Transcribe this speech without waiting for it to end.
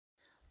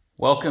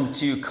Welcome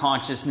to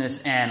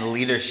Consciousness and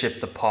Leadership,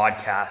 the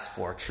podcast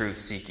for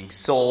truth-seeking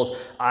souls.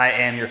 I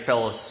am your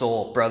fellow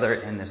soul brother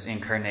in this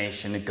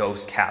incarnation,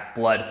 Ghost Cat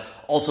Blood,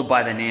 also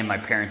by the name my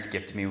parents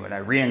gifted me when I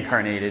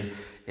reincarnated,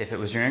 if it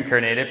was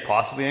reincarnated,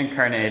 possibly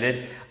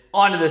incarnated,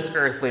 onto this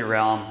earthly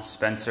realm,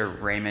 Spencer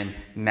Raymond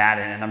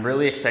Madden. And I'm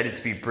really excited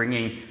to be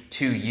bringing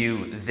to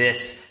you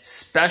this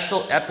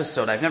special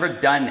episode. I've never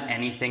done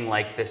anything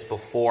like this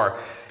before.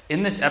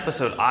 In this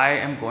episode, I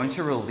am going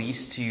to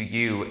release to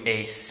you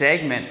a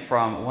segment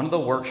from one of the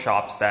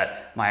workshops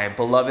that my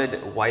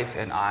beloved wife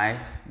and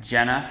I,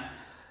 Jenna,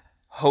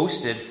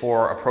 hosted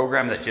for a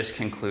program that just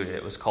concluded.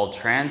 It was called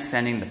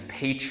Transcending the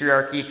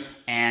Patriarchy,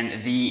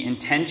 and the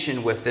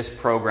intention with this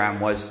program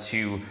was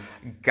to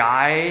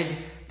guide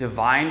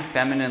divine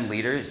feminine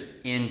leaders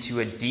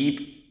into a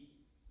deep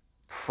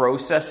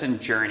process and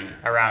journey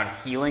around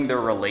healing their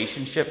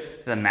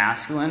relationship to the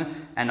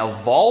masculine and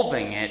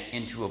evolving it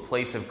into a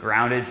place of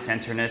grounded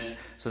centeredness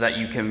so that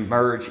you can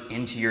merge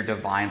into your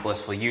divine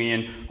blissful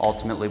union.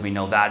 Ultimately, we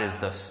know that is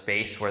the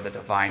space where the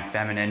divine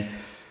feminine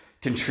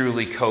can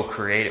truly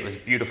co-create. It was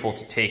beautiful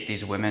to take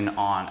these women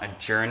on a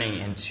journey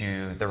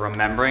into the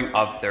remembering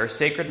of their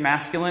sacred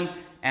masculine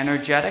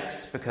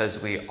energetics, because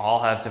we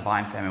all have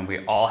divine feminine,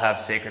 we all have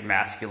sacred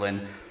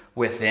masculine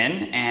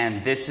within,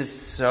 and this is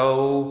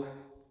so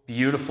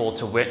beautiful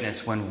to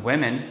witness when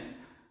women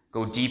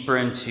go deeper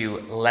into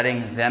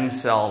letting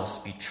themselves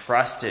be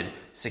trusted,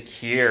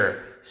 secure,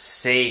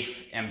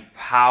 safe,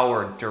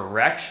 empowered,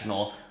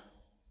 directional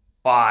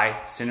by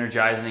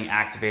synergizing,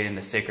 activating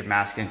the sacred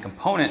masculine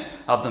component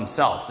of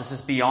themselves. This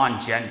is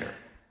beyond gender.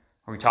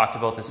 We talked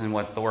about this in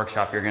what the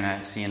workshop you're going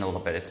to see in a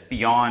little bit. It's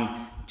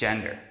beyond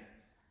gender.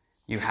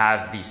 You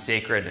have the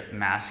sacred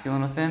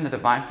masculine within, the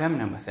divine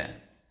feminine within.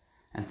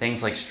 And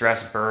things like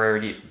stress,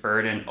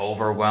 burden,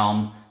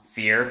 overwhelm,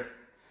 fear,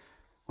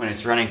 when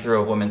it's running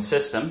through a woman's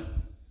system,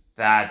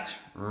 that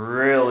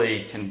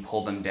really can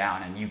pull them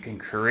down, and you can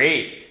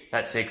create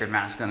that sacred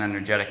masculine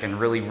energetic and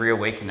really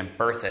reawaken and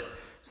birth it,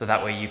 so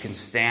that way you can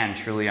stand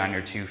truly on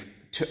your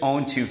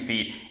own 2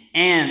 feet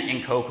and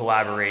in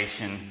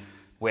co-collaboration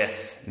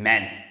with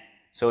men.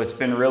 So it's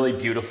been really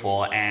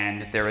beautiful,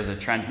 and there was a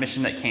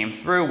transmission that came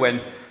through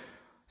when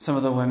some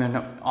of the women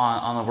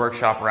on the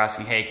workshop were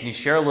asking, hey, can you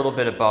share a little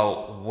bit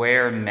about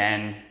where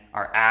men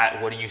are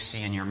at? What do you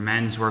see in your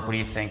men's work? What do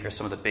you think are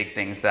some of the big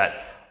things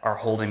that are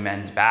holding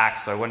men back?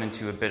 So I went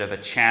into a bit of a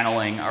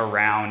channeling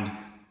around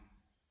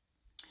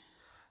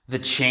the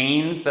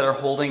chains that are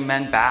holding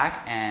men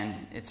back,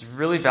 and it's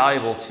really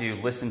valuable to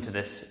listen to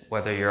this,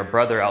 whether you're a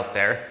brother out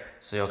there,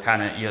 so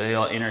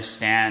you'll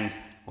understand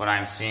what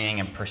I'm seeing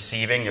and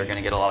perceiving. You're going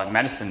to get a lot of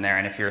medicine there.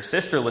 And if you're a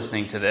sister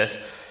listening to this,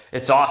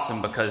 it's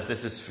awesome, because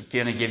this is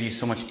going to give you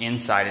so much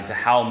insight into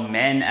how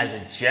men as a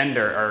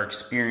gender are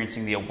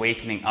experiencing the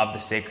awakening of the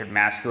sacred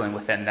masculine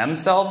within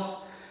themselves,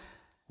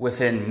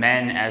 within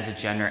men as a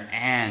gender,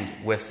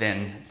 and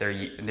within their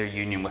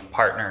union with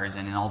partners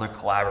and in all their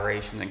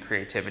collaborations and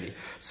creativity.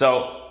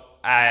 So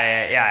I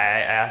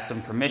asked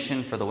some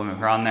permission for the women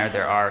who are on there.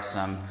 There are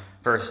some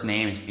first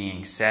names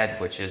being said,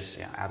 which is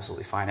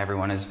absolutely fine.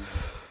 Everyone is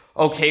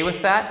okay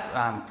with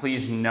that.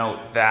 Please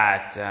note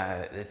that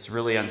it's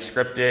really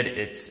unscripted.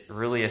 It's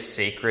really a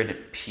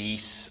sacred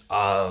piece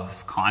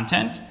of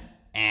content.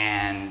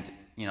 And,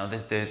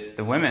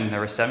 the women,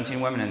 there were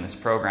 17 women in this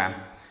program.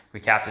 We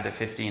capped it at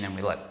 15, and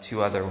we let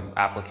 2 other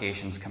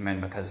applications come in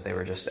because they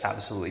were just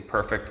absolutely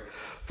perfect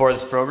for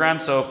this program.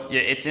 So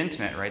it's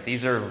intimate, right?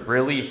 These are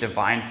really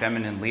divine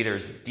feminine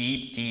leaders,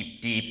 deep,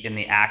 deep, deep in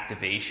the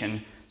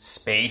activation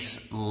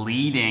space,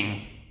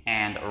 leading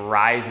and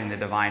rising the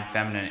divine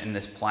feminine in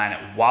this planet,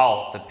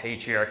 while the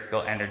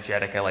patriarchal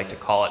energetic, I like to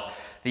call it,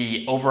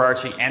 the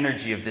overarching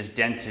energy of this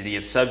density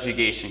of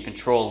subjugation,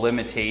 control,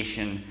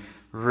 limitation,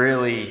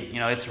 really,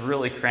 it's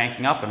really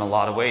cranking up in a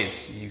lot of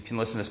ways. You can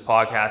listen to this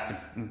podcast,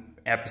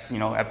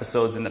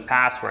 episodes in the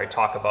past where I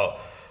talk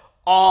about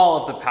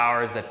all of the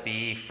powers that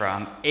be,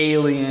 from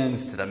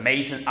aliens to the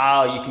Mason.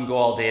 You can go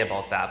all day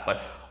about that,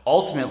 but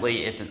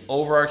ultimately it's an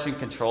overarching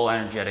control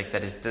energetic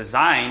that is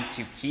designed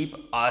to keep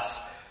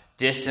us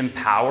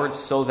disempowered,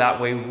 so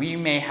that way we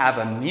may have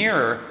a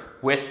mirror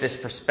with this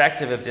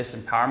perspective of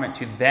disempowerment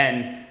to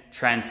then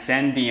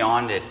transcend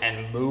beyond it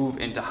and move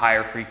into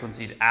higher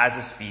frequencies as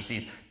a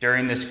species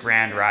during this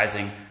grand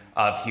rising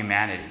of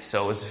humanity.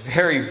 So it was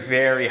very,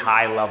 very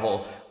high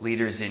level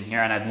leaders in here,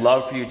 and I'd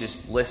love for you to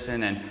just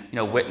listen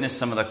and witness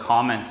some of the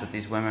comments that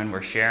these women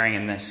were sharing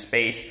in this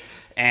space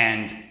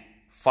and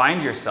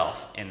find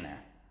yourself in there.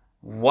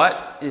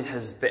 What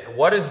is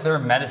their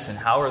medicine?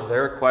 How are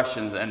their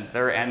questions and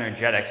their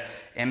energetics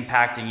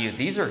impacting you?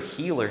 These are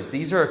healers.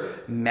 These are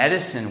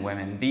medicine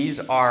women. These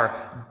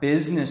are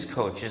business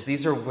coaches.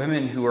 These are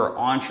women who are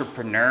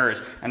entrepreneurs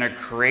and are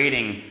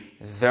creating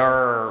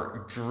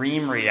their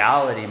dream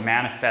reality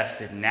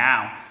manifested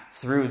now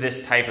through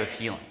this type of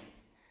healing.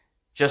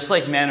 Just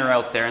like men are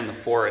out there in the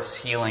forest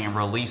healing and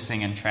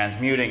releasing and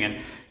transmuting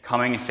and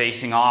coming and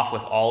facing off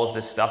with all of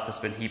this stuff that's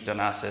been heaped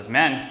on us as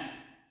men,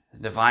 the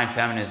divine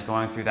feminine is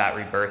going through that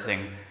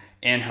rebirthing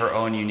in her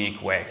own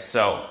unique way.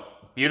 So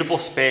beautiful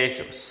space.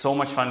 It was so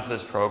much fun for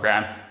this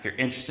program. If you're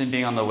interested in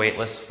being on the wait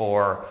list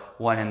for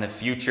one in the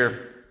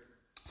future,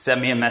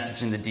 send me a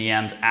message in the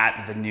DMs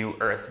at The New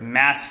Earth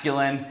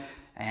Masculine.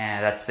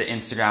 And that's the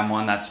Instagram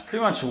one. That's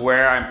pretty much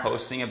where I'm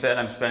posting a bit.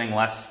 I'm spending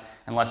less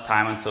and less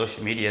time on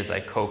social media as I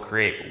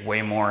co-create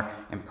way more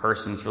in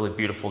person. It's really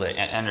beautiful, the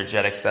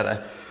energetics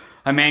that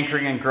I'm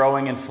anchoring and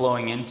growing and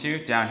flowing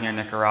into down here in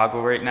Nicaragua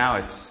right now.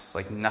 It's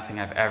like nothing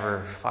I've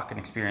ever fucking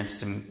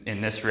experienced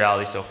in this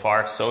reality so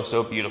far.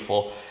 So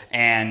beautiful.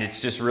 And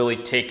it's just really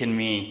taken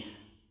me,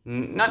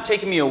 not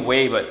taking me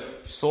away, but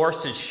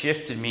Source has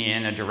shifted me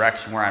in a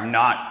direction where I'm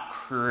not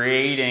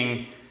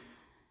creating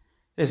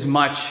as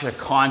much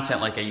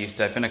content like I used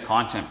to. I've been a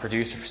content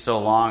producer for so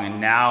long,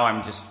 and now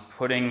I'm just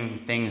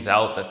putting things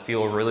out that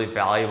feel really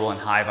valuable and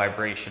high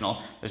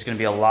vibrational. There's going to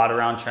be a lot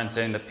around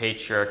transcending the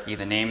patriarchy.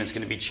 The name is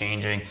going to be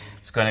changing.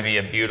 It's going to be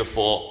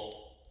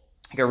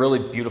a really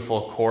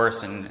beautiful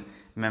course and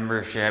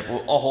membership.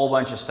 A whole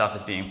bunch of stuff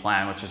is being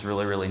planned, which is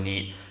really, really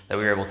neat that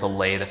we were able to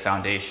lay the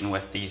foundation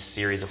with these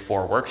series of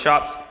 4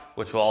 workshops,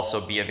 which will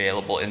also be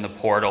available in the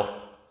portal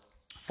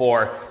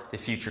for the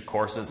future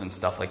courses and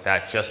stuff like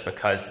that, just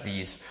because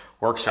these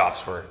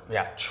workshops were,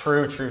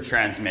 true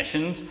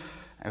transmissions,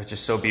 which is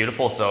so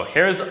beautiful. So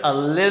here's a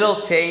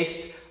little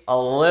taste, a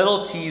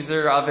little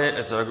teaser of it.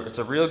 It's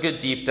a real good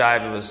deep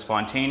dive. It was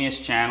spontaneous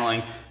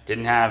channeling,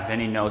 didn't have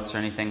any notes or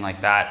anything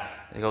like that.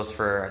 It goes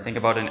for, I think,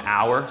 about an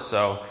hour.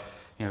 So,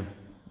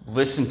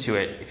 listen to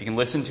it. If you can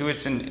listen to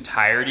its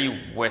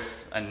entirety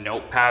with a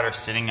notepad or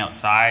sitting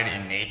outside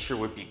in nature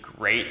would be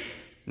great.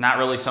 Not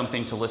really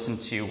something to listen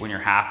to when you're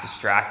half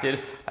distracted.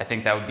 I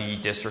think that would be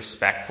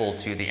disrespectful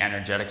to the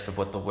energetics of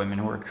what the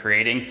women were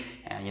creating.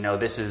 And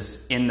this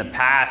is in the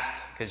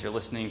past because you're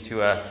listening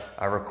to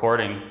a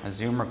recording, a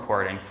Zoom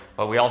recording.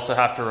 But we also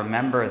have to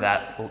remember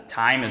that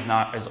time is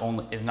not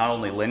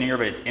only linear,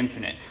 but it's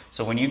infinite.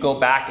 So when you go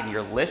back and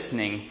you're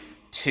listening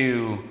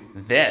to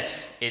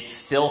this, it's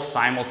still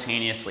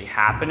simultaneously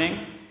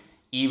happening,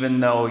 even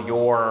though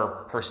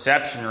your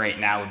perception right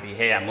now would be,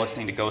 hey, I'm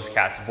listening to Ghost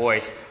Cat's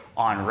voice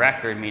on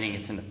record, meaning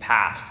it's in the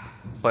past.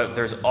 But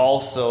there's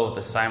also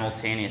the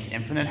simultaneous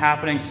infinite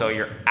happening, so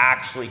you're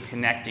actually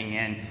connecting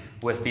in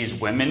with these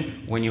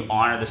women. When you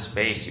honor the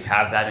space, you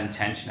have that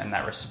intention and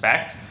that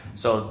respect.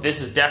 So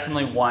this is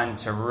definitely one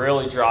to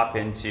really drop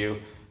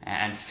into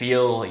and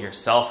feel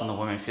yourself and the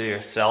women, feel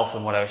yourself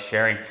and what I was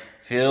sharing,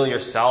 feel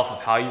yourself of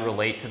how you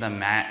relate to the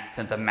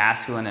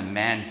masculine and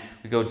men.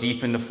 We go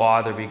deep into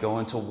father, we go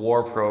into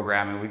war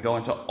programming, we go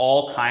into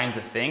all kinds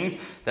of things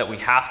that we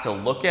have to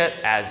look at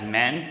as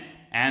men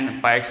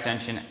and by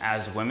extension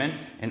as women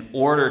in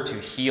order to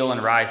heal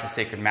and rise the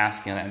sacred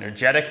masculine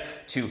energetic,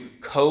 to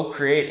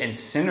co-create and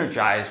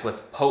synergize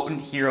with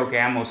potent hero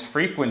gamos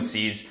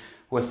frequencies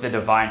with the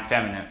divine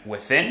feminine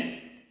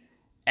within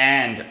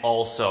and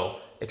also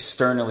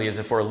externally, as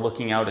if we're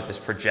looking out at this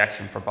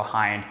projection from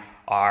behind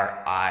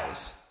our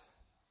eyes.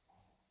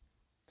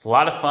 It's a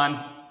lot of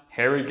fun.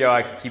 Here we go.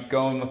 I could keep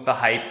going with the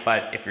hype,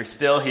 but if you're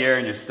still here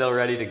and you're still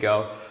ready to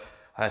go,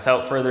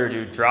 without further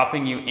ado,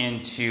 dropping you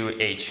into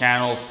a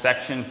channel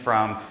section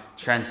from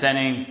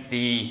Transcending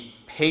the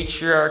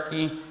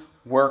Patriarchy,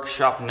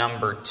 workshop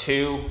number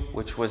 2,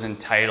 which was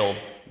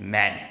entitled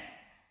Men.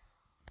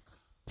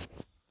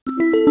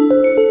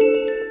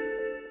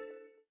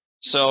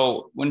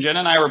 So when Jen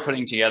and I were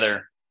putting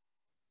together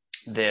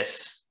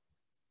this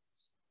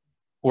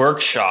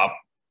workshop,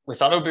 we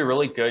thought it would be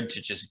really good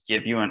to just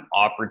give you an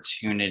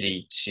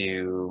opportunity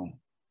to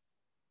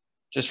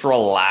just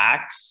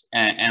relax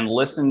and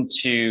listen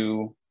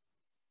to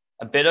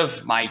a bit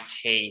of my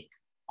take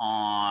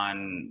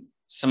on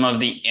some of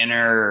the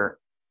inner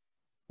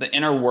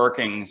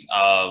workings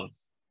of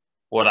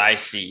what I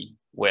see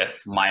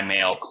with my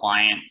male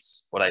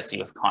clients, what I see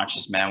with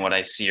conscious men, what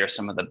I see are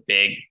some of the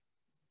big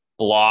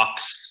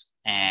blocks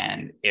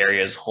and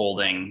areas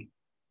holding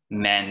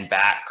men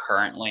back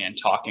currently, and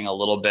talking a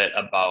little bit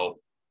about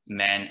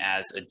men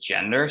as a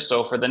gender.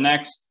 So for the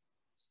next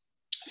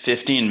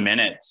 15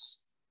 minutes,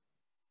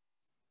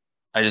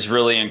 I just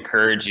really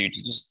encourage you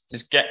to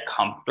just get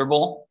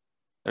comfortable.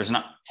 There's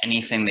not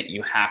anything that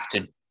you have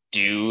to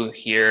do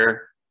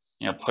here.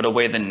 Put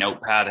away the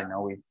notepad. I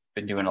know we've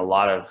been doing a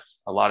lot of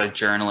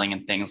journaling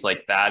and things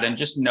like that, and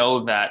just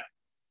know that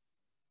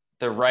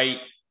the right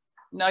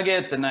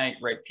nugget,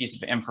 right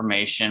piece of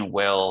information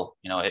will,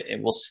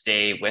 it will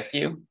stay with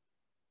you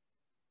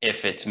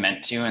if it's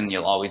meant to, and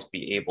you'll always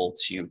be able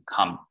to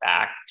come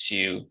back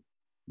to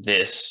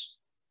this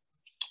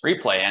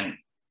replay. And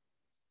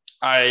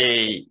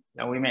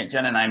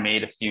Jen and I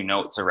made a few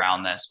notes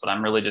around this, but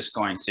I'm really just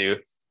going to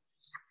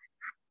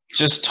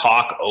just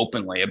talk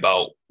openly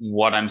about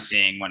what I'm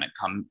seeing when it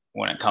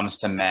comes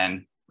to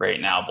men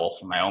right now, both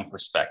from my own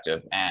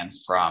perspective and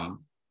from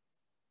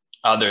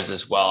others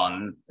as well.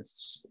 And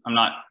I'm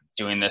not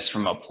doing this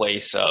from a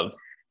place of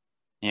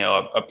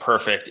a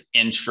perfect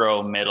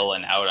intro, middle,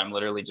 and out. I'm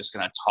literally just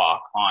going to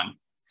talk on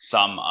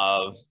some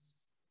of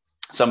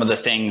the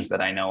things that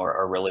I know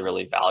are really,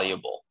 really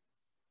valuable.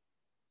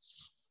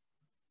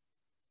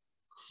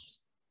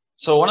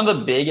 So one of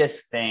the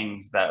biggest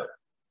things that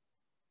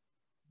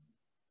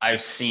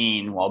I've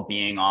seen while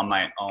being on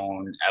my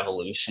own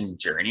evolution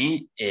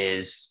journey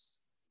is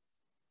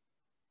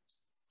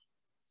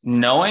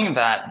knowing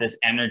that this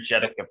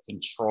energetic of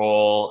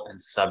control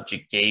and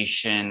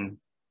subjugation,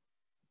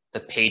 the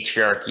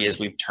patriarchy as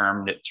we've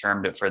termed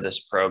it for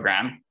this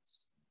program,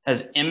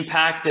 has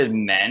impacted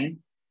men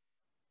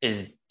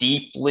as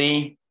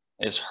deeply,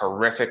 as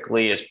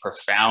horrifically, as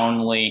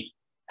profoundly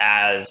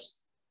as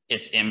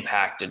it's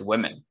impacted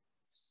women.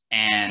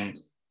 And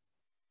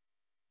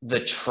the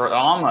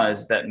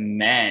traumas that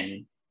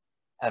men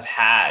have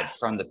had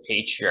from the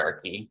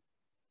patriarchy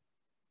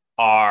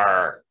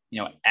are,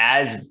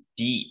 as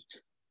deep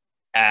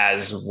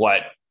as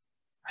what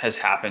has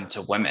happened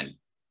to women.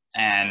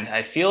 And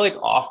I feel like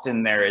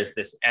often there is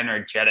this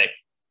energetic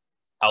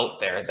out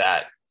there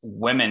that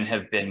women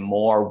have been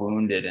more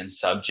wounded and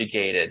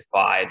subjugated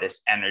by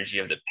this energy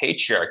of the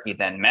patriarchy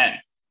than men.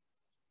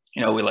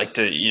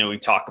 We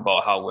talk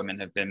about how women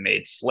have been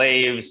made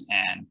slaves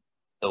and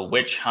the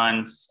witch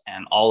hunts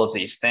and all of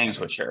these things,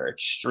 which are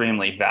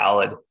extremely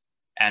valid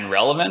and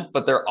relevant,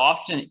 but there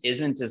often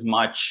isn't as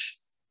much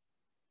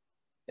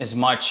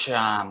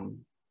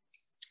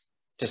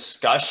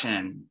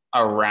discussion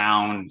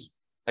around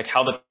like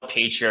how the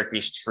patriarchy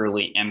has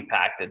truly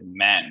impacted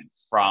men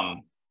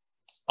from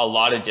a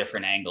lot of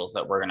different angles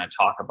that we're going to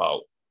talk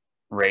about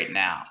right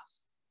now.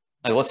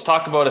 Like, let's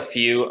talk about a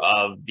few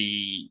of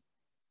the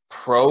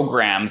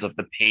programs of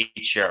the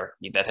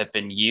patriarchy that have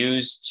been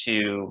used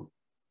to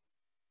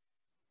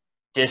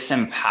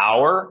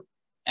disempower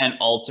and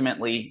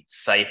ultimately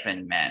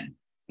siphon men.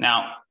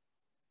 Now,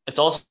 it's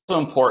also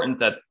important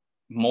that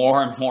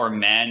more and more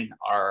men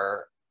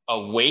are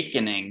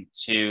awakening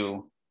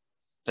to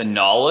the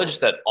knowledge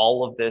that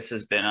all of this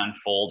has been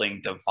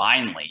unfolding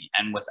divinely.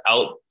 And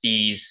without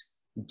these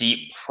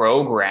deep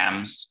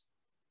programs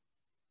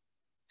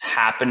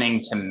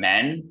happening to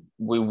men,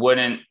 we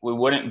wouldn't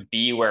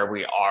be where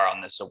we are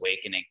on this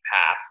awakening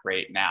path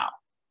right now.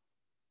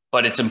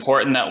 But it's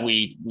important that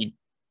we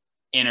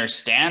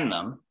understand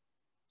them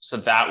so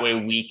that way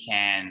we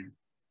can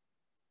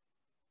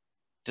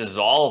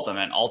dissolve them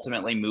and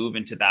ultimately move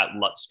into that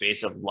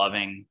space of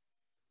loving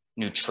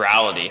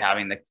neutrality,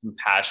 having the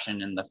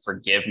compassion and the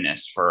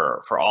forgiveness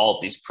for all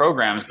of these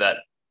programs that,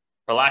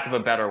 for lack of a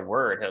better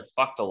word, have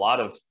fucked a lot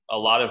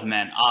of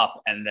men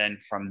up. And then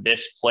from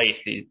this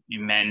place, these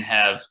men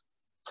have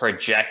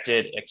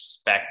projected,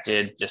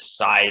 expected,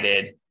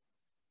 decided,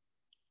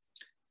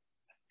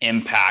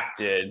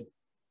 impacted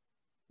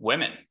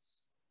women.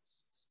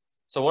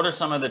 So what are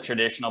some of the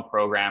traditional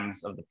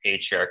programs of the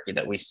patriarchy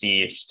that we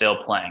see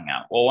still playing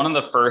out? Well, one of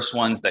the first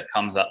ones that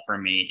comes up for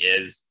me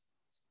is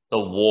the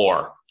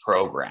war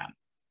program.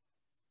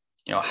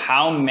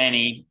 How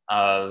many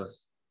of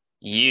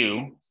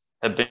you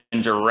have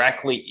been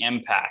directly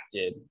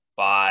impacted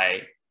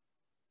by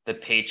the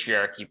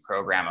patriarchy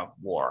program of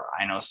war?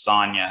 I know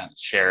Sonia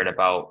shared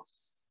about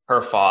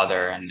her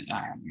father, and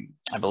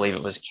I believe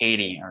it was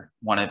Katie, or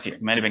one of you,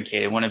 it might have been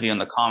Katie, one of you in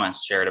the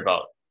comments shared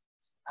about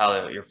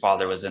how your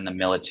father was in the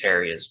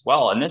military as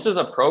well. And this is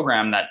a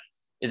program that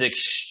is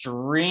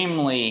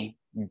extremely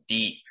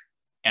deep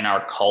in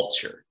our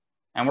culture.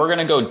 And we're going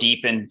to go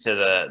deep into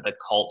the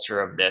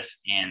culture of this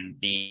in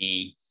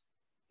the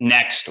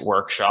next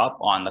workshop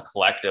on the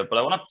collective. But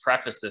I want to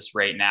preface this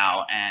right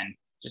now and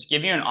just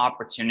give you an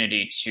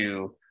opportunity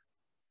to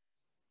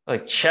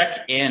check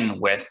in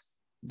with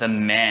the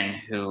men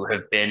who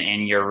have been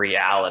in your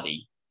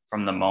reality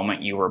from the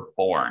moment you were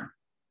born.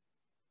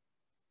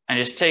 And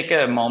just take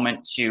a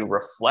moment to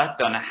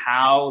reflect on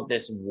how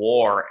this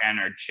war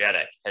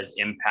energetic has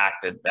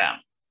impacted them.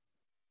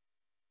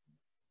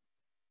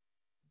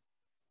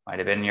 Might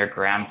have been your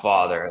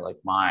grandfather, like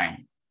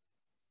mine.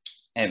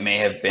 It may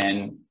have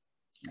been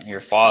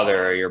your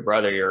father or your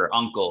brother, your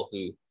uncle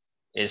who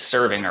is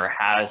serving or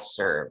has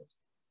served.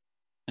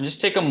 And just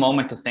take a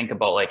moment to think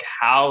about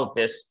how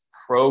this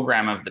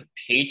program of the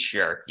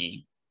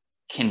patriarchy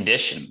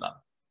conditioned them.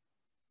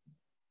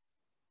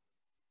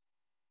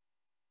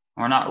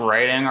 We're not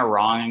righting or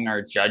wronging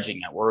or judging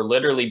it. We're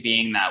literally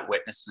being that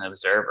witness and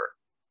observer.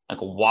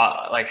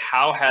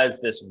 How has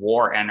this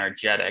war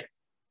energetic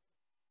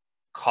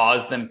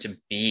caused them to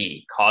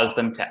be, caused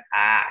them to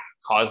act,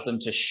 caused them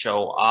to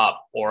show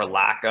up or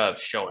lack of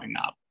showing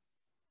up?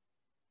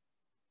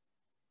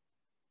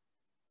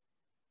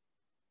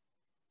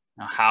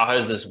 Now, how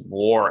has this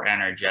war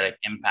energetic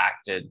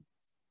impacted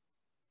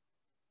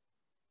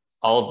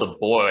all of the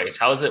boys?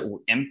 How has it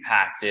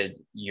impacted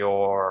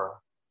your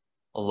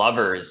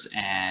lovers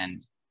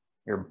and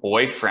your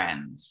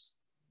boyfriends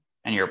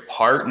and your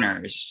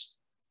partners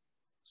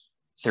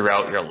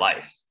throughout your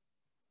life?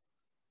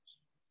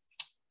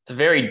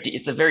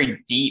 It's a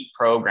very deep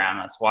program.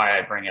 That's why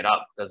I bring it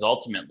up, because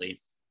ultimately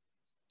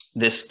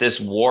this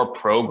war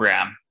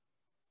program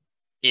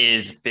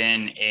has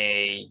been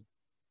a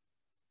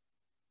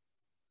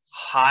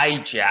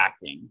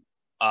hijacking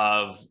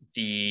of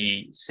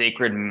the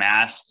sacred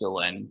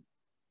masculine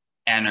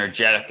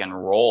energetic and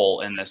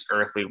role in this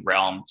earthly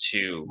realm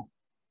to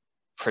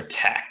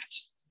protect.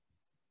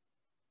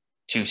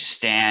 to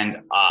stand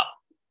up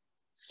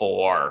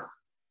for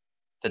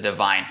the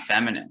divine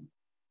feminine.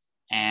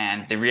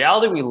 And the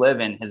reality we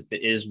live in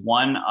is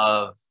one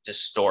of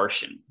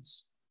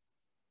distortions,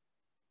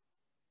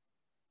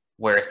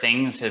 where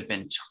things have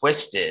been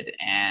twisted,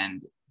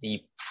 and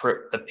the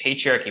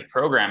patriarchy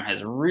program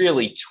has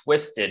really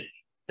twisted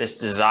this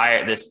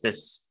desire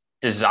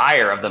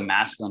of the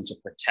masculine to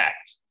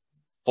protect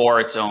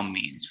for its own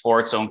means, for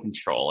its own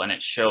control, and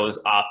it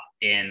shows up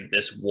in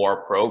this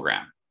war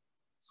program.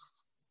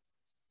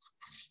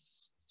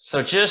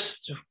 So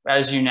just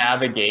as you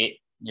navigate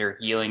your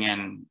healing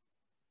and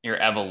your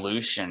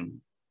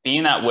evolution,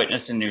 being that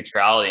witness in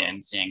neutrality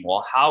and seeing,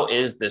 well, how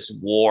is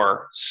this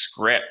war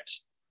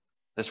script,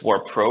 this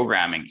war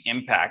programming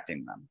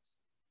impacting them?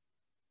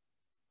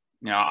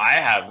 I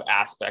have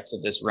aspects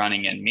of this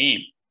running in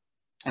me,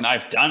 and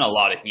I've done a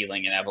lot of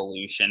healing and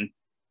evolution,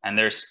 and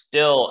there's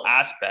still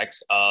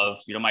aspects of,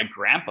 my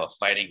grandpa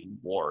fighting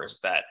wars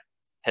that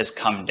has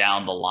come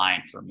down the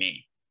line for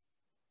me.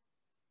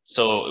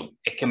 So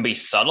it can be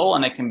subtle,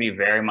 and it can be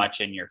very much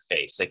in your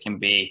face. It can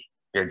be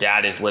your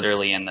dad is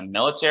literally in the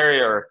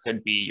military, or it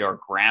could be your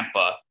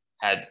grandpa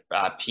had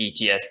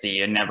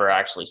PTSD and never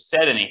actually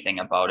said anything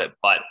about it,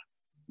 but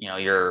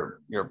your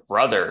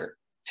brother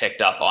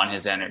picked up on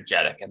his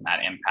energetic and that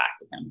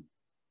impacted him.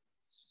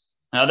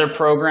 Another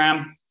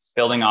program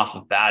building off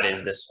of that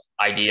is this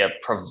idea of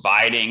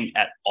providing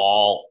at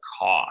all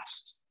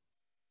cost.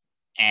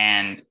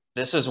 And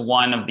this is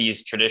one of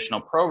these traditional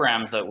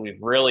programs that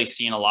we've really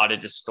seen a lot of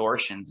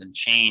distortions and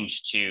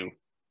change to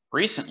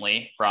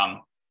recently,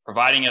 from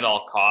providing at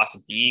all costs,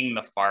 being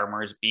the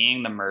farmers,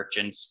 being the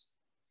merchants,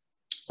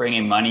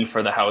 bringing money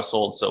for the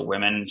household so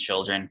women and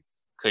children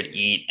could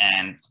eat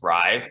and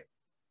thrive,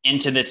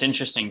 into this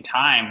interesting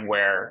time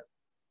where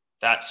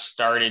that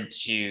started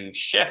to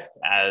shift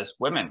as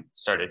women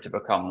started to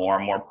become more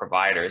and more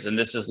providers. And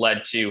this has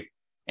led to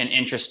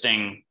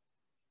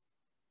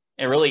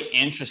a really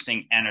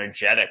interesting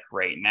energetic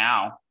right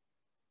now,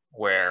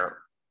 where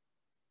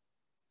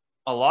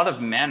a lot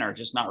of men are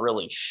just not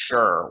really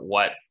sure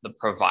what the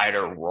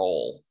provider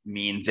role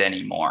means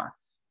anymore.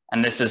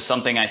 And this is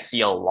something I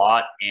see a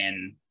lot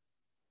in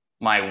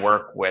my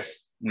work with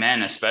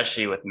men,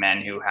 especially with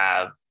men who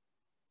have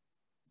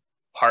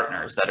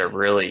partners that are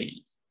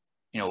really,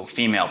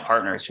 female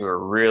partners who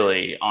are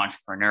really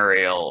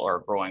entrepreneurial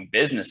or growing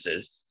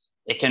businesses.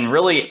 It can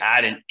really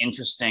add an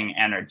interesting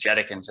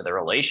energetic into the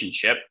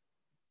relationship,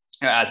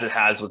 as it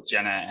has with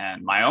Jenna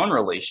and my own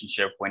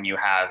relationship, when you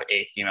have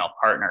a female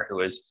partner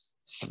who is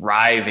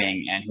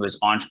thriving and who is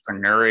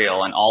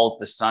entrepreneurial, and all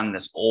of a sudden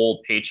this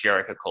old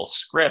patriarchal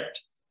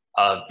script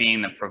of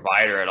being the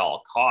provider at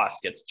all costs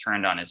gets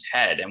turned on his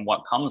head. And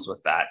what comes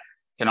with that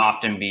can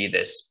often be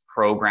this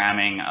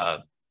programming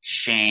of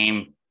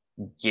shame,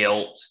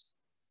 guilt,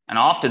 and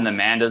often the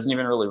man doesn't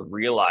even really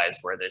realize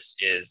where this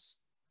is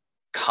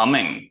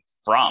coming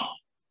from,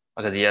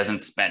 because he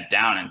hasn't sat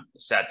down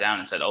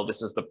and said, oh,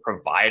 this is the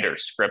provider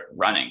script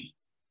running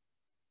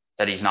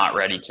that he's not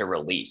ready to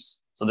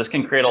release. So this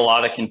can create a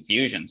lot of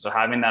confusion. So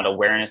having that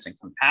awareness and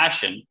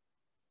compassion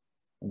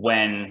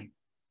when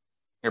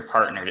your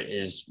partner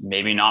is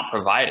maybe not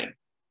providing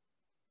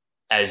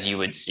as you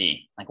would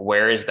see, like,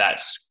 where is that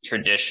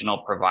traditional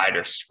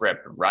provider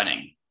script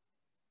running?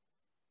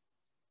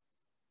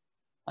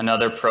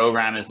 Another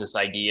program is this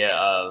idea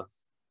of,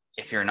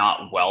 if you're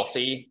not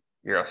wealthy,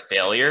 you're a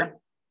failure.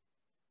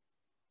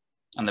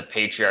 And the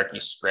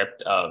patriarchy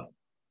script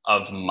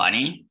of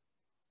money.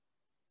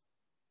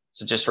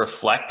 So just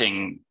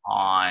reflecting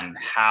on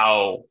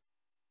how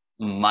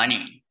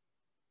money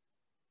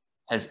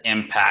has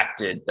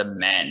impacted the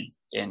men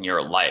in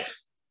your life.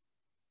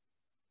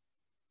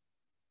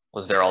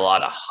 Was there a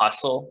lot of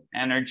hustle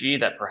energy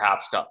that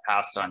perhaps got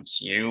passed on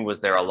to you?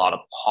 Was there a lot of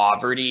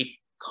poverty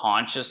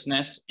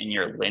consciousness in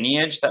your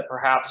lineage that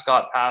perhaps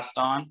got passed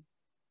on?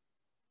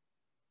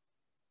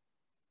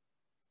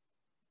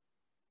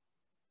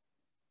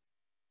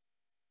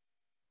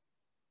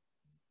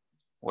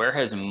 Where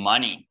has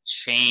money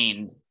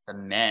chained the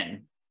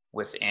men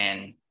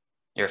within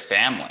your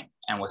family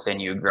and within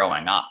you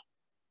growing up?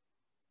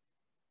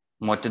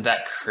 And what did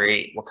that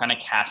create? What kind of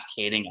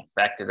cascading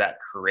effect did that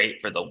create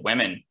for the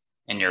women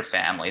in your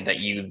family that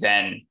you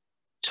then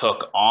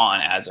took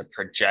on as a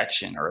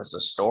projection or as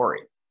a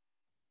story?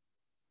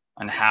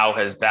 And how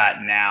has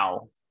that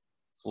now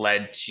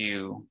led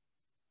to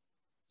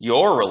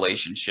your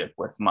relationship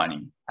with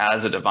money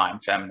as a divine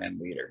feminine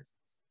leader?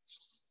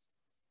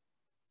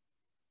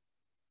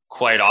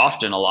 Quite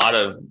often, a lot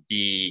of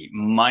the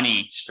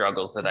money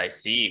struggles that I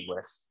see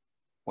with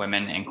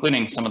women,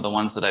 including some of the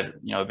ones that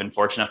I've been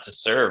fortunate enough to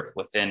serve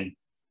within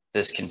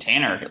this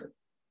container,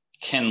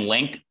 can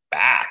link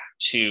back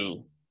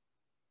to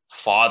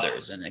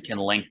fathers, and it can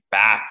link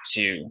back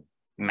to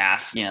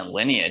masculine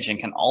lineage, and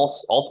can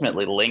also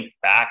ultimately link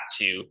back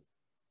to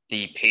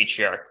the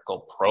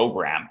patriarchal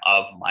program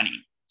of money.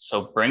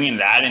 So bringing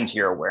that into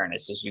your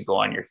awareness as you go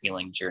on your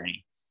healing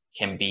journey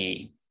can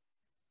be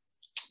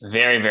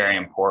very, very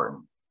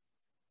important.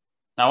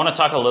 Now, I want to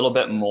talk a little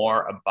bit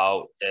more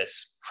about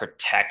this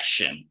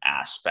protection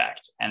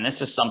aspect. And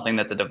this is something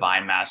that the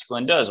divine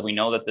masculine does. We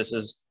know that this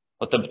is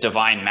what the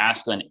divine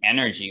masculine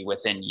energy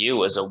within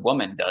you as a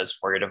woman does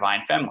for your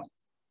divine feminine.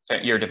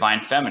 Your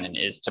divine feminine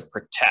is to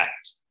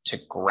protect, to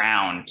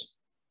ground,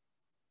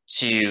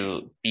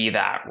 to be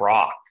that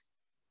rock.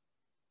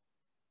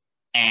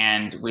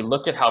 And we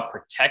look at how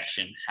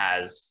protection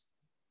has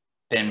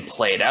been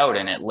played out,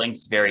 and it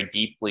links very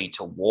deeply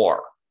to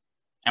war.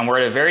 And we're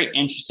at a very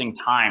interesting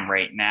time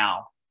right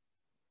now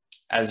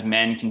as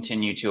men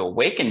continue to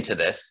awaken to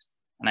this.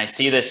 And I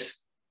see this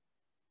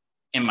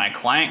in my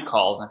client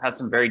calls. I've had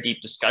some very deep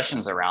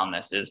discussions around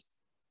this. Is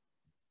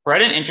we're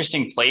at an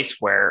interesting place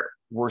where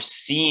we're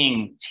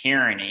seeing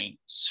tyranny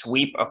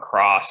sweep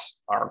across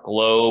our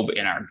globe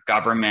in our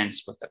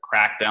governments with the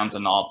crackdowns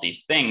and all of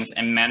these things.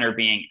 And men are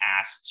being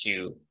asked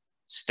to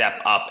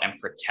step up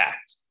and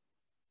protect.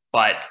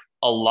 But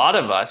a lot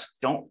of us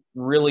don't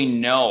really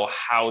know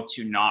how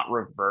to not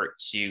revert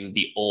to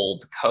the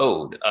old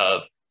code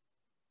of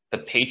the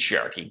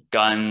patriarchy: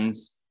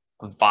 guns,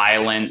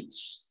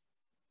 violence,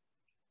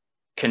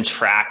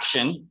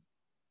 contraction.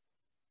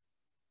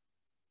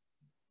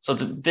 So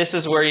this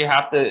is where you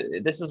have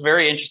to, this is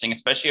very interesting,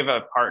 especially if you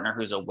have a partner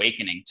who's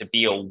awakening, to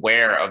be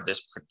aware of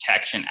this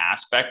protection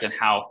aspect and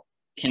how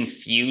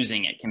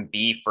confusing it can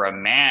be for a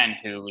man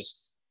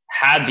who's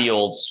had the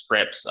old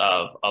scripts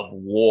of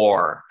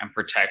war and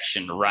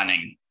protection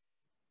running.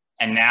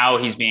 And now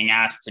he's being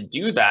asked to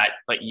do that,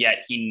 but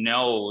yet he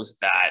knows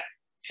that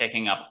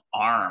picking up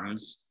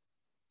arms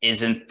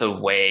isn't the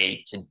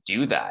way to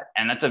do that.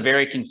 And that's a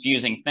very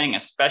confusing thing,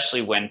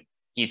 especially when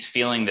he's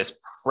feeling this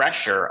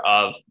pressure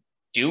of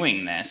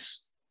doing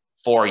this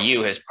for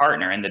you, his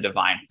partner, in the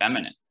divine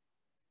feminine.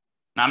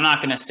 And I'm not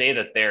going to say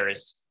that there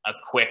is a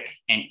quick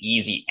and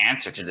easy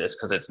answer to this,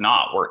 because it's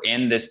not. We're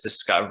in this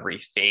discovery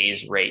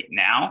phase right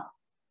now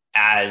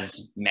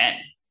as men,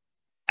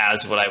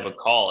 as what I would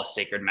call a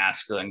sacred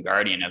masculine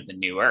guardian of the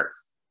new earth.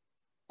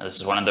 And this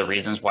is one of the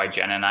reasons why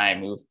Jen and I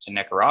moved to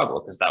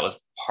Nicaragua, because that was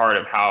part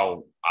of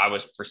how I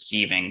was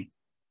perceiving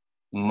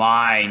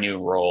my new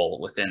role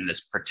within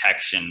this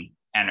protection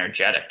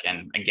energetic.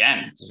 And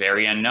again, it's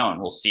very unknown.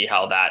 We'll see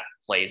how that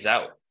plays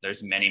out.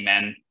 There's many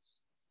men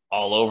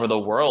all over the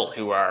world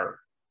who are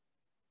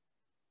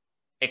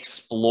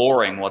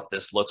exploring what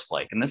this looks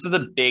like. And this is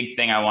a big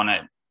thing I want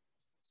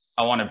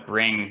to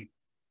bring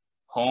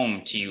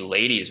home to you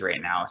ladies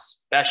right now,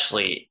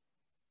 especially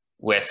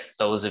with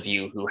those of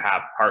you who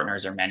have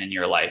partners or men in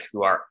your life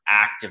who are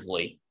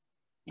actively,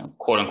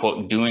 quote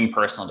unquote, doing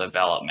personal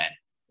development,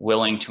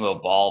 willing to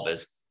evolve.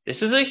 Is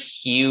this is a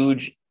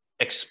huge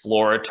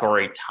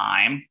exploratory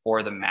time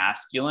for the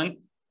masculine.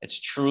 It's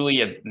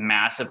truly a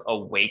massive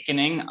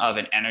awakening of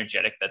an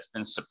energetic that's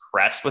been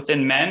suppressed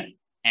within men.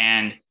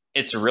 And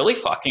it's really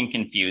fucking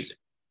confusing.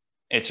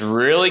 It's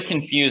really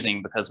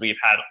confusing because we've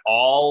had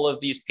all of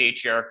these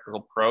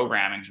patriarchal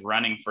programmings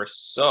running for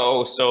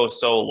so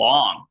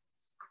long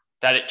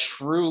that it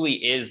truly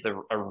is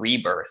a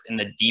rebirth in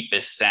the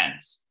deepest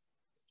sense.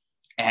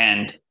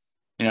 And,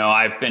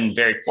 I've been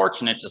very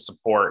fortunate to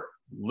support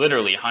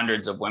literally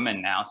hundreds of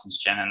women now since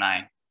Jen and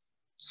I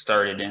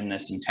started in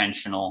this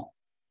intentional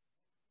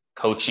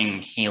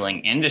coaching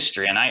healing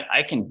industry. And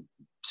I can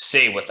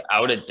say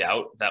without a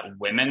doubt that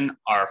women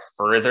are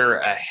further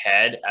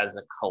ahead as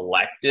a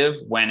collective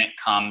when it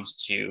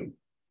comes to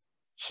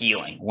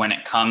healing, when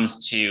it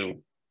comes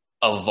to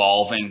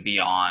evolving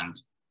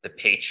beyond the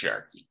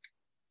patriarchy.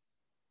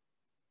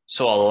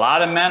 So a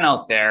lot of men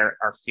out there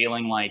are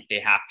feeling like they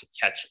have to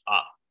catch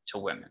up to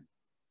women.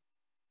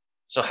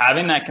 So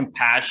having that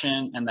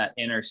compassion and that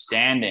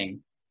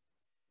understanding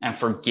and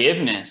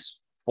forgiveness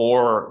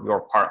for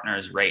your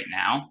partners right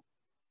now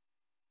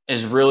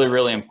is really,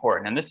 really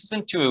important. And this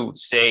isn't to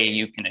say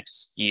you can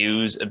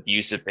excuse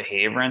abusive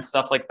behavior and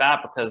stuff like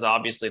that, because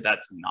obviously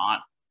that's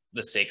not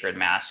the sacred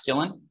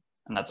masculine,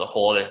 and that's a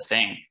whole other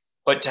thing.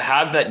 But to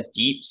have that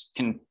deep,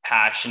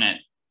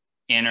 compassionate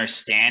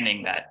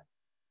understanding that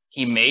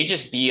he may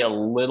just be a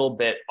little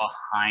bit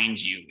behind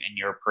you in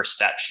your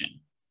perception,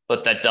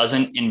 but that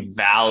doesn't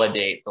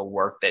invalidate the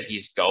work that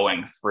he's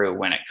going through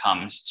when it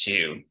comes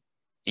to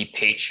the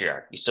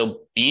patriarchy.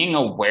 So being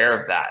aware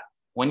of that,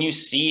 when you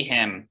see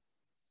him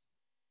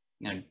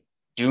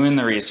doing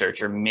the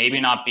research, or maybe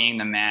not being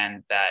the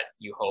man that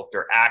you hoped,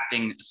 or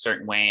acting a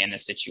certain way in a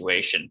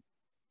situation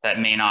that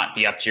may not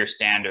be up to your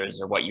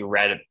standards, or what you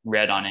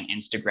read on an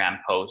Instagram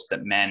post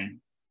that men,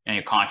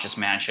 your conscious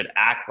man, should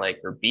act like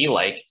or be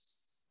like.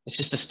 It's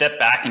just to step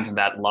back into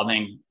that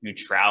loving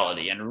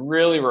neutrality and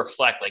really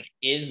reflect, like,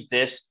 is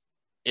this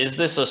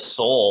a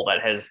soul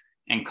that has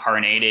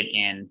incarnated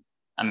in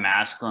a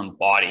masculine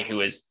body,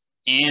 who is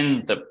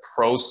in the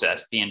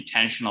process, the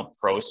intentional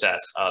process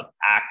of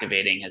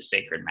activating his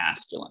sacred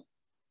masculine?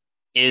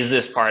 Is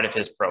this part of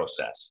his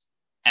process?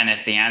 And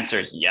if the answer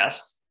is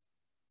yes,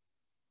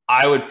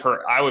 I would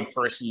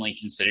personally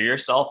consider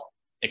yourself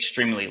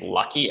extremely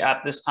lucky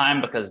at this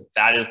time, because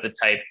that is the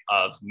type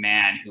of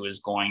man who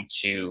is going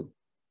to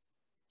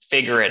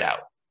figure it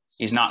out.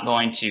 He's not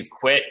going to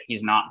quit.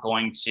 He's not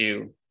going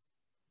to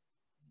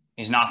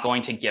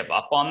give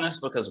up on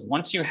this, because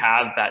once you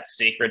have that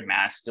sacred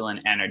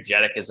masculine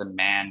energetic as a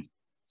man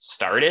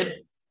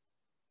started,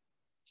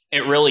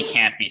 it really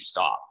can't be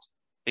stopped,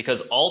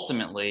 because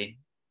ultimately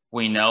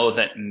we know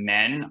that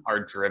men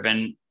are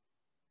driven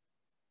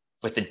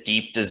with a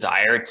deep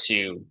desire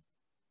to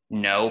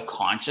know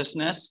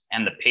consciousness,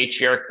 and the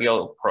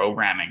patriarchal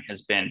programming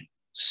has been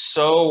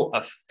so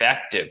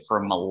effective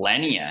for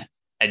millennia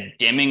at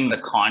dimming the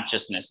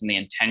consciousness and the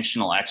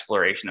intentional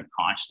exploration of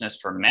consciousness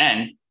for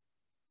men,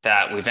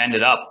 that we've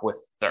ended up with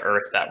the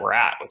earth that we're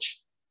at, which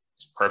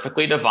is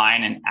perfectly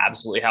divine and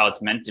absolutely how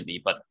it's meant to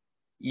be. But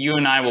you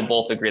and I will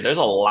both agree there's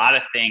a lot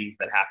of things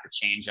that have to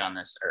change on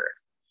this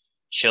earth.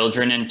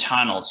 Children in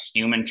tunnels,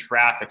 human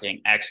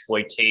trafficking,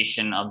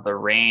 exploitation of the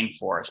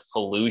rainforest,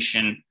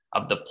 pollution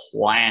of the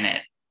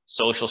planet,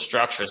 social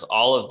structures,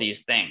 all of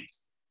these things.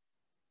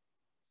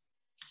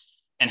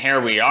 And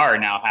here we are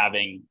now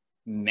having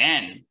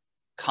men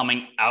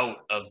coming out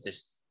of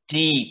this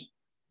deep,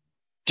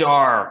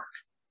 dark,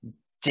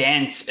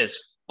 dense as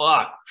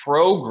fuck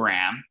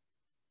program.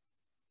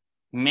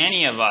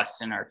 Many of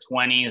us in our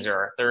 20s or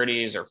our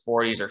 30s or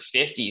 40s or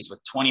 50s with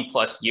 20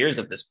 plus years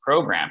of this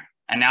program.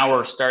 And now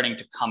we're starting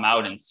to come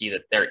out and see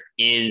that there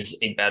is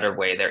a better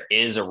way. There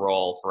is a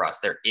role for us.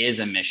 There is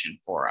a mission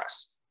for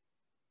us.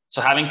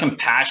 So having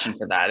compassion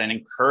for that and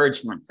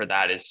encouragement for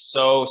that is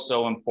so,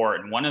 so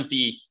important. One of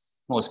the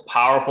most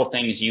powerful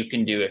things you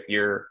can do if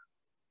you're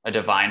a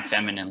divine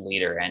feminine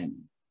leader and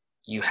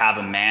you have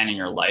a man in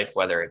your life,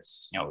 whether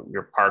it's, you know,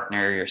 your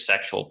partner, your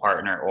sexual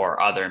partner,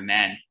 or other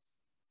men,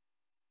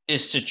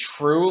 is to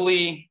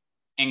truly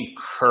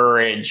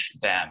encourage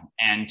them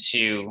and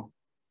to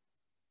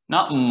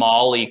not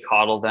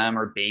mollycoddle them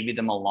or baby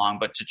them along,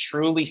 but to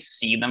truly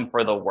see them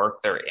for the work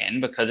they're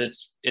in, because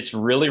it's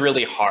really,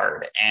 really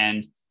hard.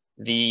 And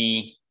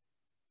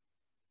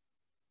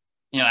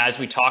as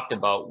we talked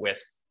about with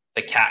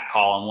the cat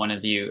call, and one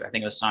of you, I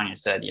think it was Sonia,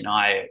 said,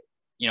 I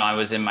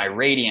was in my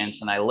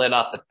radiance and I lit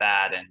up at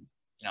that, and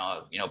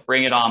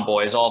bring it on,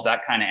 boys, all of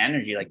that kind of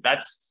energy. Like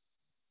that's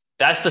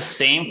the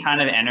same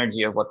kind of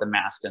energy of what the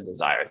masculine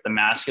desires. The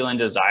masculine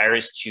desire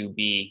is to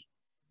be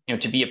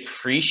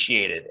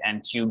appreciated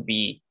and to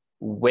be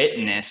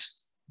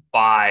witnessed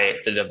by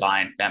the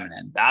divine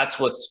feminine. That's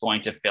what's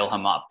going to fill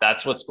him up.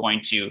 That's what's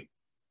going to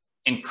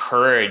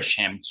encourage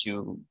him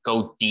to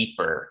go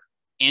deeper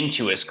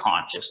into his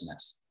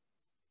consciousness.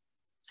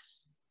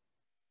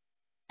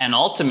 And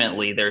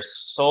ultimately, there's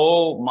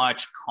so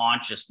much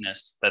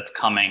consciousness that's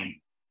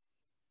coming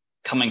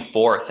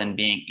forth and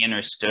being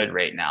understood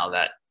right now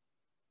that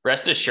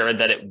rest assured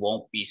that it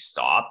won't be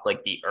stopped.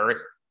 Like the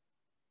earth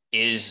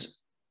is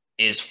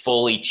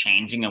fully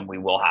changing, and we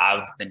will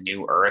have the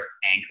new earth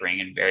anchoring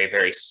in very,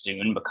 very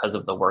soon because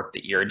of the work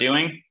that you're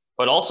doing,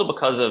 but also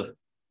because of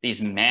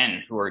these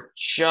men who are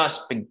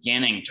just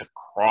beginning to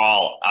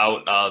crawl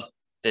out of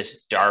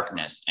this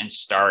darkness and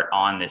start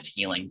on this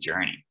healing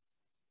journey.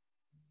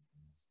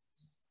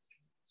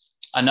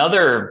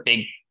 Another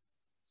big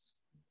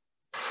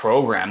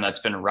program that's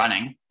been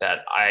running that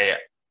I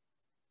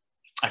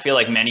feel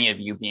like many of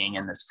you being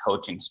in this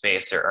coaching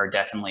space are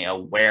definitely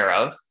aware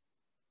of,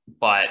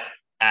 but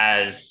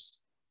as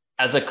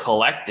a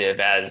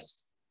collective,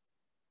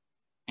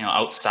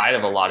 outside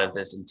of a lot of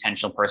this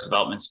intentional personal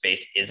development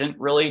space isn't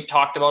really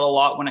talked about a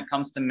lot when it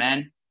comes to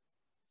men,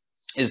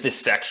 is the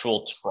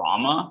sexual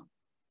trauma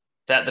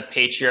that the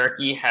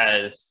patriarchy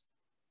has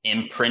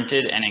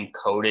imprinted and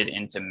encoded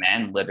into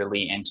men,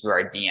 literally into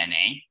our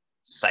DNA,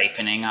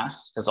 siphoning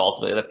us, because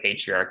ultimately the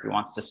patriarchy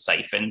wants to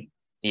siphon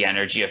the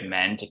energy of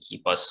men to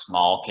keep us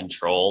small,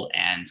 controlled,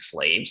 and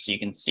slaves. So you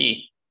can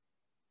see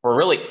we're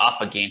really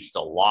up against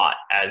a lot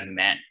as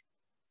men.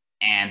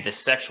 And the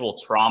sexual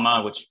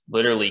trauma, which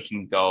literally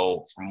can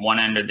go from one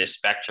end of the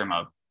spectrum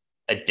of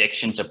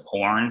addiction to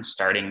porn,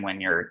 starting when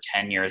you're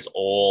 10 years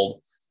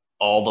old,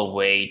 all the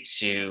way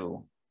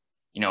to,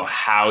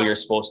 how you're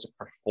supposed to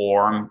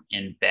perform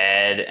in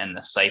bed and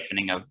the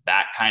siphoning of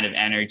that kind of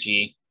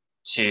energy,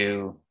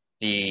 to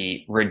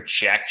the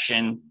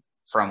rejection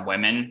from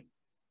women.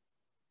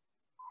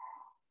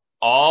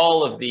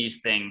 All of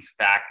these things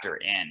factor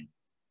in.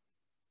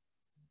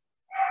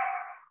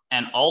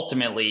 And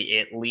ultimately,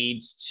 it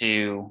leads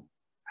to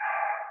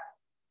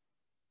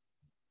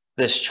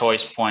this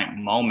choice point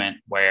moment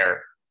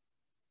where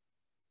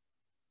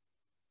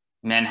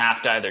men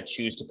have to either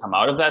choose to come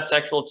out of that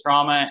sexual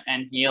trauma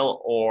and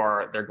heal,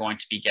 or they're going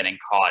to be getting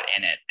caught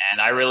in it.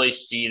 And I really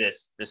see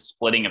this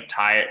splitting of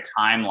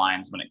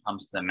timelines when it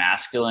comes to the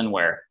masculine,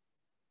 where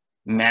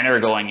men are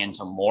going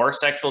into more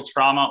sexual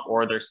trauma,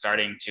 or they're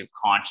starting to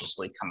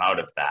consciously come out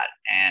of that.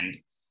 And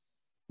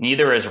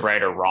neither is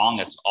right or wrong.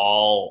 It's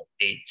all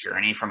a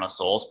journey from a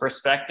soul's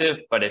perspective.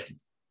 But if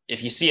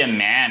you see a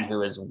man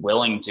who is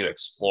willing to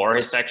explore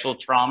his sexual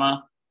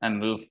trauma and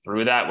move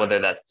through that, whether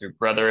that's through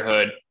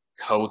brotherhood,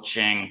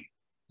 coaching,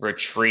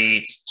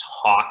 retreats,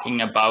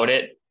 talking about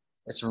it,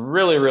 it's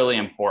really, really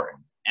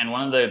important. And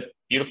one of the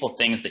beautiful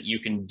things that you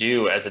can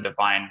do as a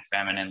divine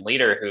feminine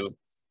leader who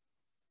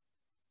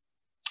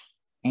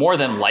more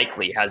than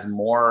likely has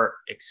more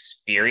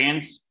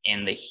experience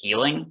in the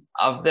healing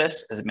of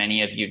this, as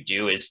many of you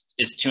do, is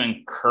to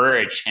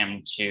encourage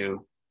him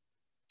to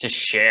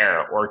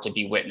share or to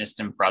be witnessed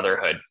in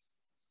brotherhood.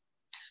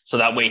 So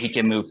that way he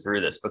can move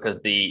through this,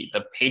 because the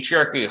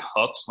patriarchy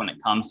hooks when it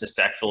comes to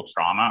sexual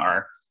trauma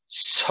are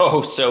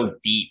so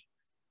deep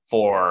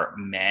for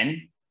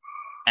men,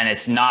 and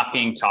it's not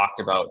being talked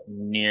about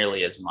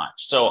nearly as much.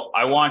 So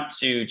I want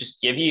to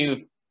just give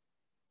you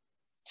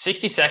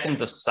 60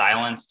 seconds of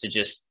silence to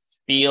just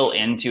feel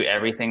into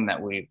everything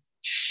that we've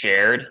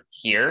shared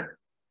here.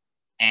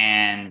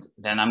 And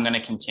then I'm going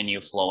to continue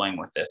flowing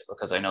with this,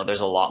 because I know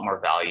there's a lot more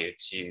value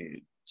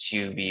to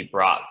be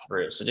brought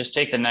through. So just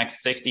take the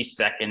next 60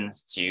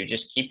 seconds to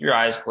just keep your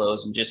eyes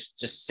closed and just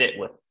sit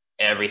with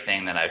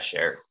everything that I've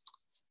shared.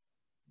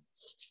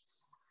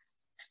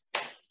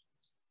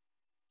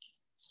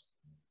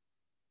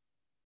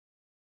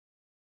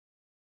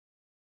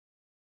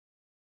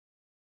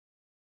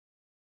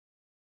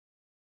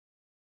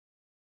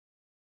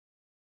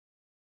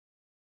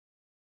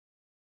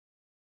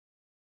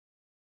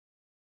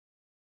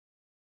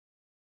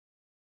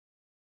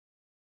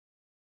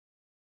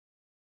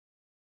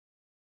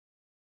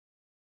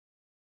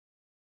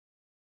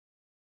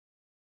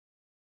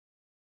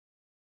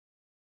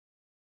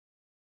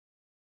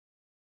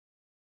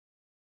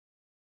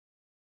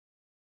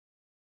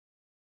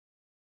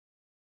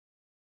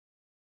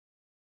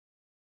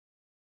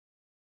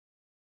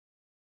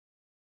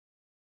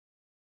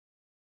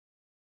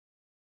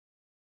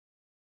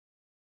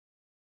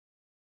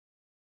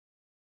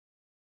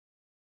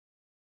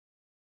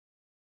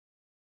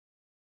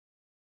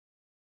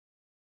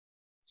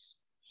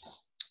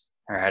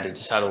 All right, I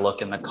just had a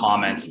look in the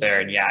comments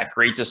there, and yeah,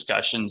 great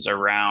discussions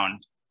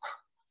around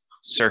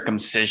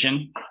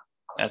circumcision.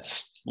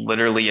 That's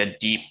literally a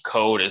deep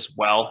code as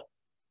well.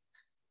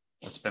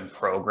 It's been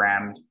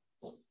programmed.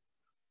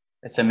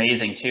 It's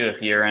amazing too,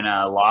 if you're in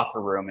a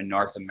locker room in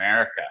North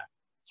America.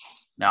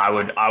 Now,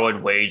 I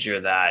would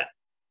wager that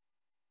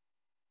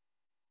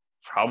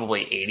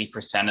probably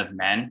 80% of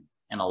men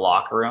in a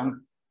locker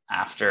room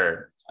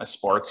after a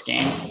sports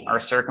game are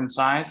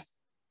circumcised.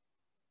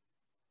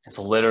 It's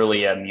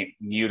literally a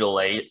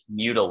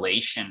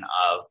mutilation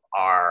of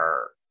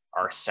our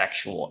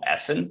sexual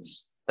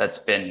essence that's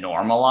been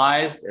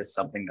normalized as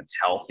something that's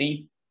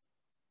healthy.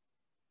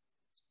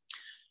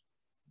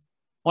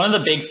 One of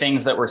the big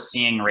things that we're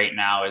seeing right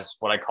now is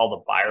what I call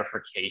the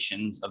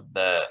bifurcations of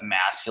the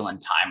masculine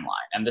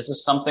timeline. And this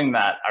is something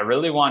that I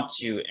really want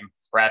to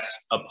impress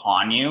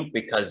upon you,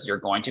 because you're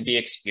going to be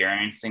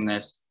experiencing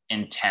this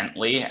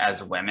intently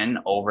as women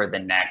over the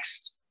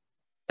next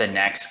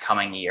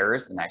coming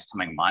years, the next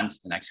coming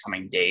months, the next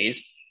coming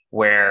days,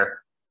 where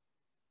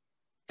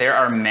there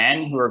are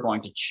men who are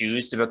going to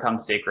choose to become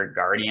sacred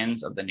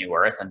guardians of the new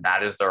earth, and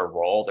that is their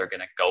role. They're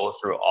going to go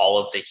through all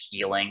of the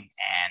healing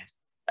and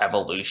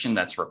evolution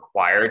that's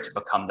required to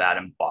become that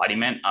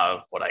embodiment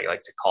of what I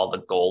like to call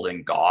the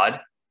golden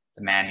god,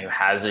 the man who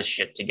has his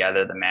shit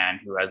together, the man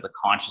who has the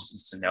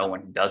consciousness to know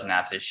when he doesn't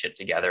have his shit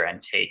together, and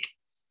take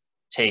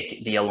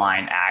the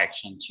aligned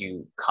action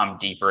to come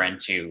deeper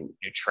into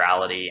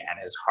neutrality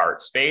and his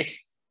heart space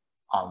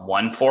on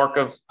one fork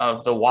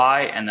of the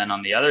Y. And then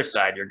on the other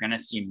side, you're going to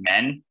see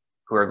men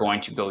who are going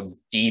to go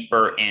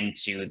deeper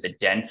into the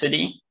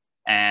density,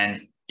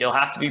 and you'll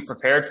have to be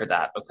prepared for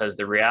that, because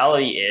the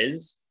reality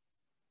is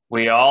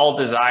we all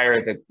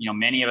desire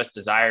many of us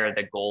desire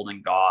the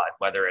golden god,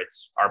 whether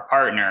it's our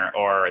partner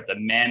or the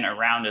men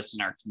around us in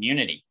our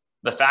community.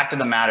 The fact of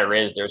the matter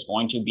is there's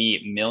going to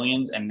be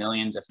millions and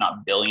millions, if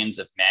not billions,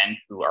 of men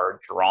who are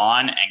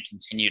drawn and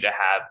continue to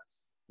have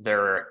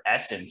their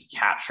essence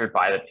captured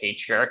by the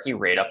patriarchy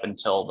right up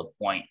until the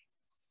point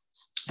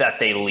that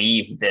they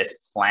leave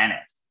this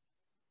planet.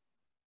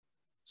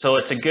 So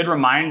it's a good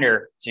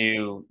reminder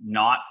to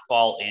not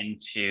fall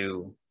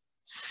into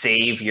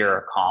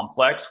savior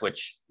complex,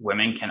 which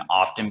women can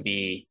often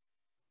be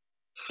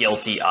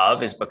guilty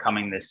of, is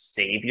becoming this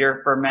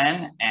savior for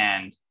men.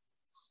 And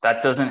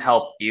that doesn't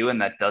help you,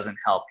 and that doesn't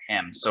help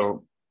him.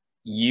 So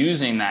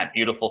using that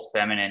beautiful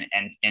feminine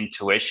and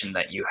intuition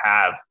that you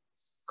have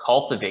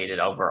cultivated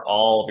over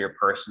all of your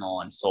personal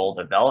and soul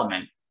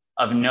development,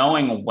 of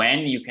knowing when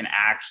you can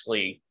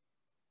actually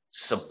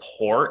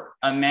support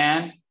a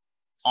man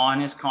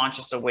on his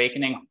conscious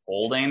awakening,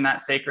 holding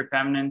that sacred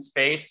feminine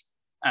space,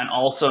 and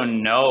also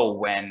know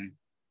when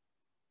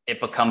it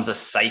becomes a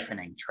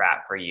siphoning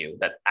trap for you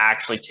that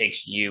actually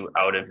takes you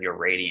out of your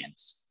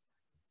radiance.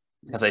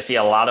 Because I see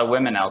a lot of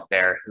women out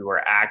there who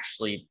are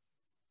actually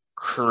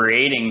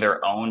creating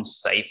their own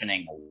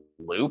siphoning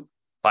loop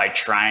by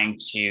trying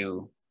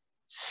to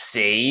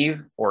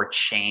save or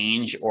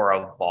change or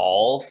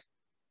evolve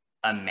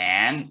a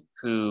man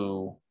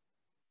who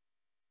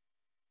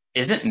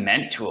isn't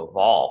meant to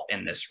evolve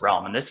in this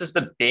realm. And this is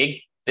the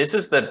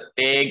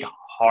big,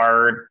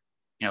 hard,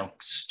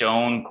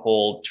 stone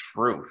cold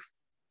truth,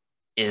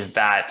 is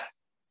that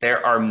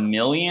there are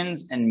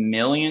millions and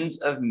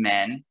millions of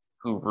men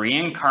who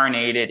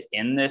reincarnated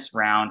in this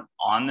round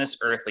on this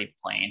earthly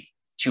plane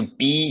to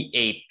be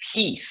a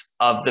piece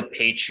of the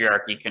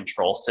patriarchy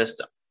control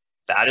system.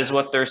 That is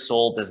what their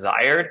soul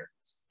desired.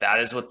 That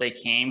is what they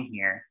came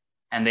here.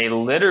 And they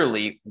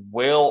literally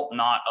will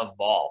not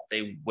evolve.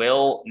 They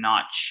will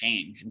not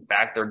change. In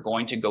fact, they're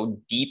going to go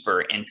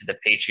deeper into the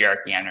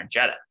patriarchy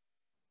energetic.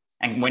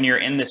 And when you're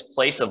in this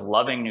place of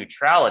loving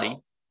neutrality,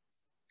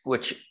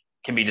 which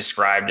can be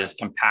described as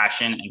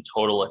compassion and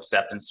total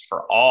acceptance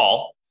for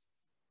all,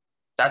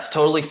 that's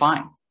totally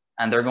fine.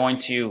 And they're going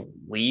to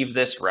leave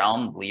this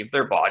realm, leave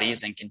their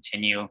bodies, and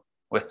continue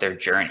with their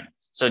journey.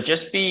 So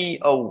just be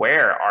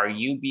aware, are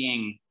you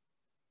being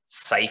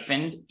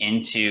siphoned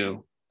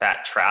into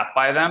that trap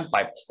by them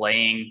by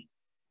playing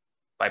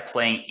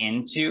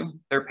into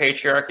their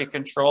patriarchy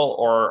control,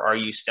 or are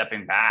you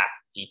stepping back,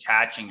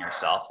 detaching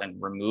yourself and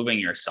removing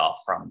yourself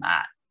from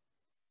that?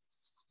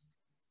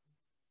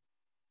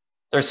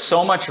 There's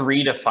so much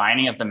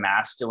redefining of the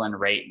masculine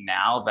right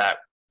now that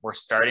we're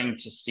starting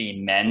to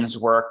see men's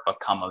work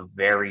become a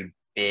very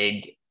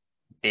big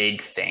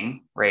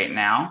thing right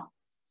now.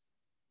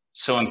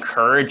 So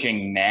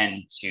encouraging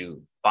men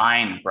to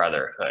find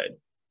brotherhood,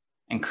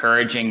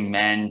 encouraging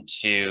men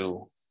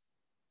to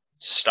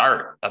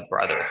start a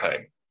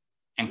brotherhood,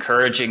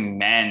 encouraging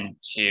men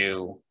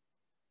to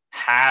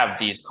have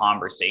these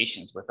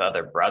conversations with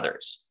other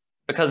brothers,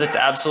 because it's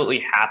absolutely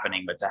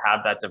happening. But to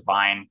have that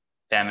divine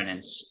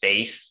feminine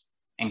space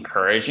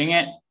encouraging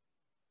it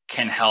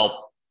can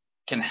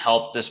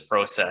help this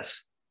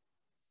process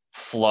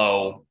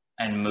flow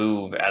and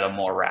move at a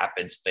more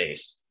rapid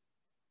pace.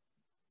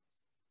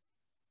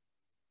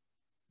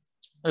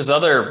 There's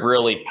other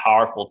really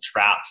powerful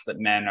traps that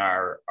men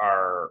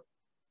are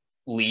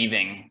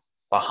leaving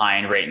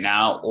behind right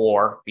now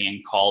or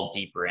being called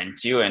deeper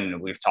into,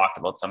 and we've talked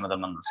about some of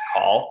them on this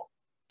call.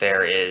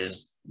 There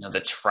is,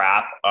 the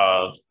trap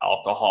of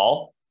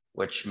alcohol,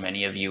 which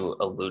many of you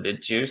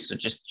alluded to. So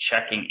just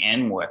checking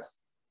in with,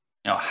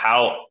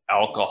 how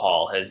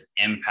alcohol has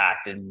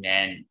impacted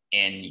men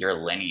in your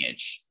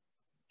lineage.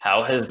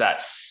 How has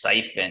that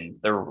siphoned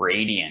the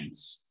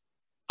radiance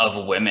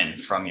of women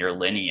from your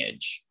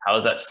lineage? How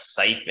has that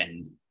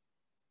siphoned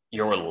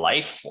your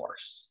life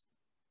force?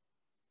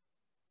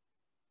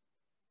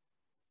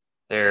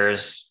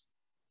 There's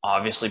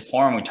obviously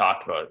porn we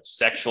talked about,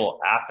 sexual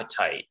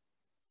appetite,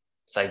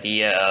 this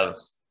idea of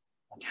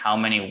like, how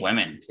many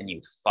women can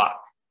you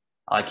fuck?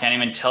 I can't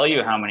even tell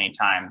you how many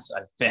times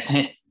I've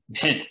been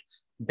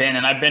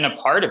and I've been a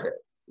part of it,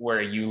 where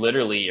you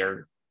literally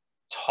are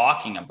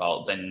talking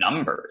about the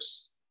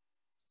numbers.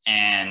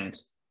 And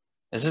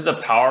this is a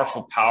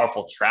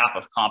powerful trap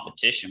of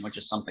competition, which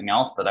is something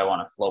else that I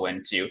want to flow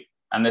into.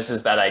 And this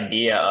is that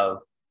idea of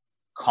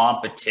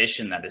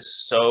competition that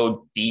is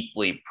so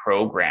deeply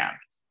programmed.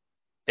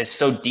 It's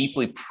so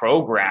deeply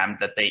programmed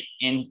that they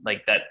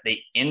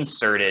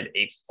inserted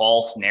a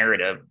false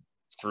narrative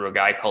through a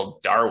guy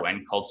called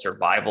Darwin called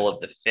survival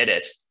of the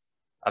fittest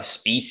of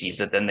species,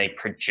 that then they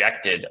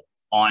projected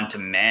onto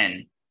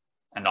men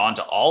and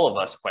onto all of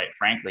us, quite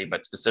frankly,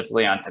 but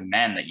specifically onto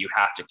men, that you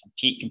have to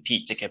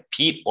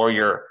compete, or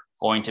you're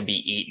going to be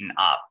eaten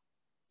up.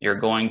 You're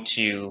going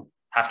to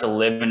have to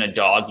live in a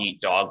dog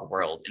eat dog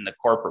world, in the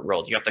corporate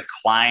world. You have to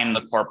climb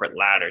the corporate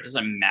ladder. It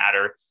doesn't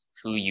matter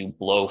who you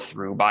blow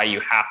through by,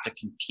 you have to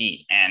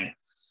compete. And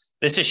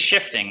this is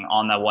shifting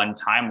on the one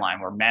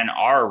timeline where men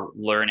are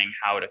learning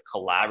how to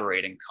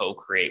collaborate and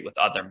co-create with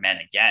other men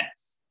again.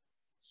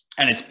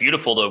 And it's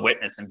beautiful to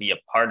witness and be a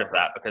part of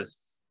that, because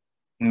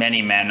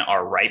many men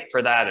are ripe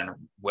for that and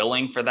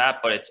willing for that,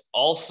 but it's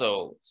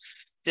also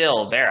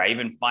still there. I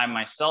even find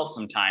myself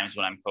sometimes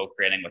when I'm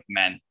co-creating with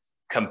men,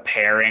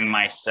 comparing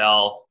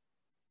myself.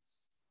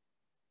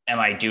 Am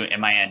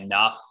I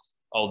enough?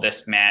 Oh,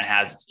 this man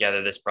has it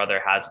together. This brother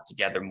has it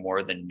together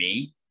more than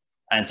me.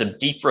 And it's a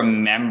deep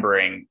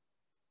remembering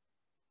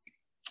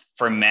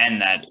for men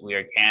that we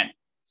can't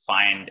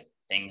find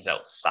things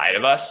outside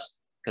of us,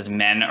 because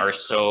men are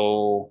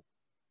so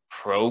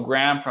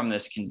programmed from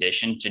this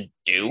condition to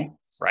do,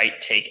 right?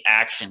 Take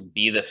action,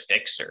 be the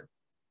fixer.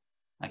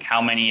 Like,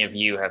 how many of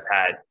you have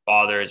had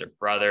fathers or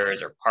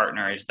brothers or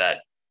partners that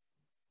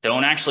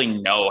don't actually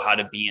know how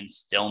to be in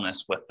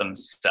stillness with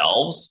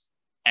themselves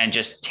and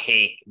just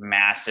take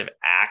massive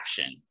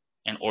action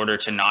in order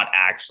to not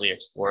actually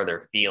explore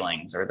their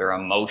feelings or their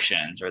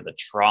emotions or the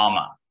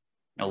trauma?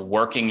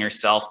 Working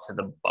yourself to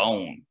the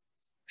bone.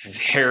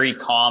 Very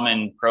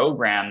common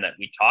program that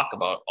we talk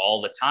about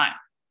all the time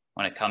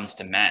when it comes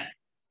to men.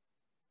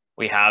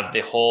 We have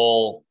the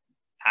whole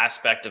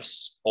aspect of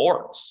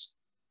sports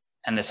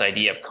and this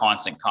idea of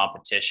constant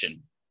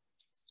competition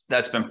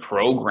that's been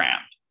programmed.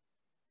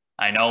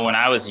 I know when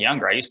I was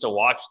younger, I used to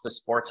watch the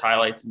sports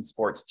highlights and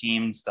sports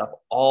team stuff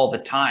all the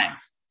time.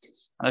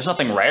 And there's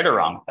nothing right or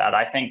wrong with that.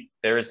 I think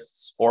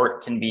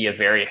sport can be a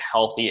very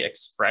healthy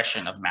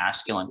expression of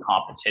masculine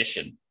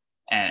competition,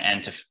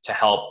 and to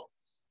help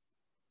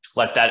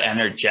let that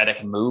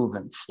energetic move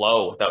and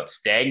flow without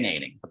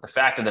stagnating. But the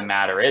fact of the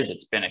matter is,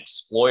 it's been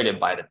exploited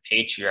by the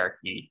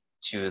patriarchy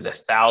to the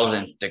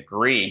 1000th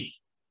degree.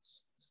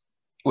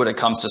 when it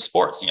comes to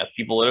sports. You have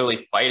people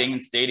literally fighting in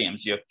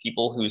stadiums. You have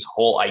people whose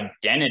whole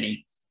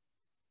identity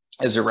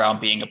is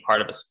around being a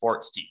part of a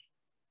sports team.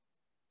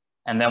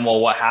 And then, well,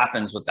 what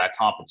happens with that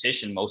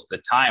competition most of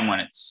the time when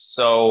it's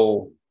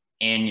so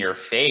in your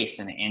face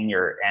and in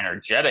your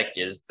energetic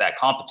is that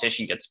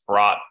competition gets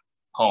brought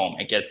home.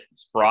 It gets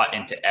brought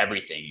into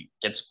everything.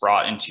 It gets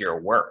brought into your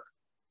work.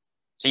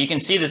 So you can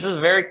see this is a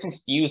very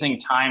confusing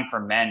time for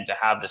men to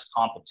have this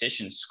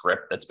competition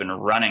script that's been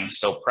running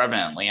so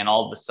prevalently. And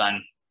all of a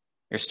sudden,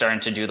 you're starting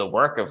to do the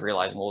work of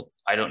realizing, well,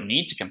 I don't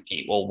need to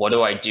compete. Well, what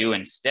do I do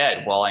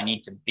instead? Well, I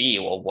need to be.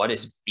 Well, what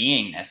is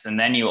beingness? And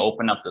then you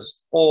open up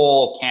this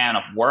whole can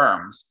of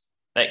worms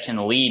that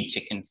can lead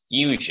to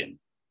confusion,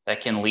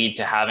 that can lead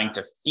to having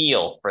to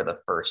feel for the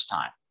first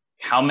time.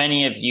 How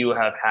many of you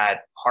have had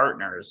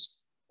partners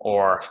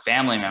or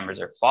family members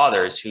or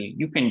fathers who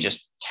you can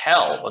just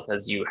tell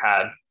because you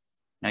have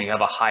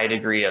a high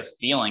degree of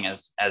feeling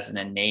as an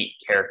innate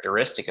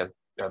characteristic of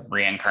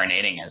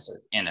reincarnating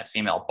in a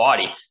female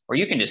body, where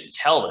you can just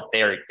tell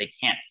that they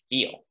can't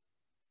feel,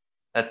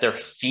 that their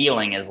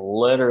feeling is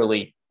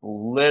literally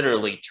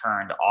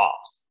turned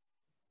off.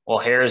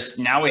 Well,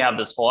 now we have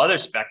this whole other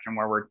spectrum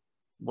where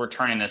we're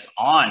turning this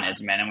on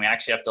as men, and we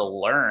actually have to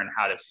learn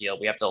how to feel.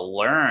 We have to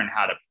learn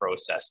how to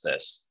process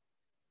this.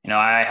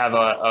 I have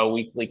a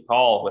weekly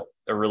call with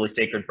a really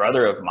sacred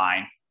brother of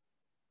mine,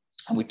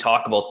 and we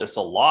talk about this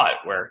a lot,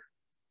 where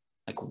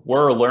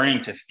we're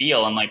learning to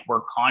feel, and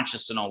we're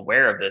conscious and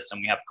aware of this,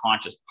 and we have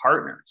conscious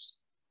partners.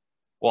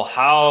 Well,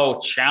 how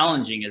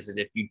challenging is it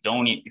if you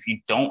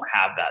don't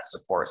have that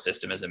support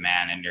system as a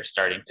man, and you're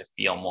starting to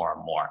feel more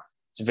and more?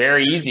 It's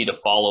very easy to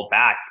fall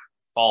back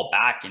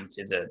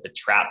into the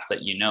traps that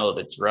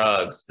the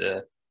drugs,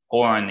 the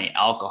porn, the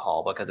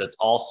alcohol, because it's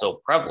all so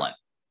prevalent.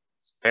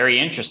 Very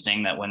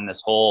interesting that when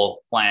this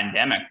whole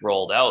pandemic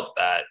rolled out,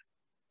 that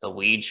the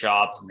weed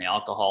shops and the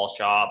alcohol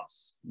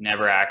shops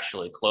never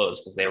actually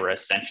closed because they were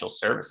essential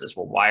services.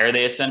 Well, why are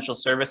they essential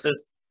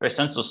services? They're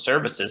essential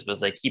services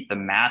because they keep the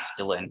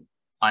masculine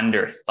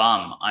under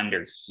thumb,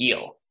 under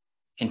heel,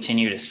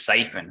 continue to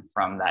siphon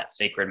from that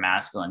sacred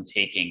masculine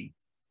taking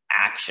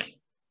action.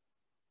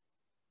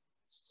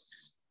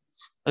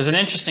 There's an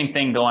interesting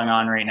thing going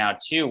on right now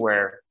too,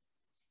 where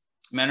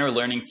men are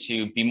learning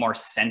to be more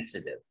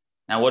sensitive.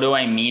 Now, what do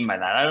I mean by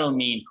that? I don't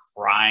mean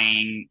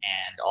crying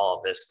and all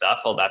of this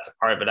stuff. Oh, that's a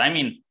part of it. I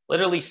mean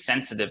literally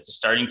sensitive to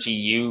starting to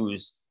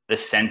use the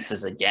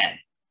senses again.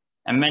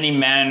 And many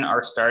men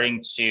are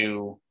starting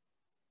to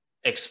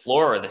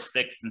explore the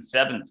sixth and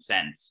seventh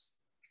sense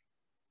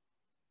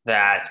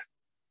that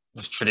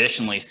was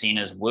traditionally seen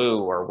as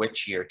woo or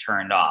witchy or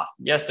turned off.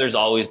 Yes, there's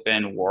always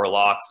been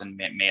warlocks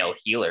and male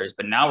healers,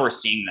 but now we're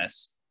seeing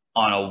this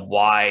on a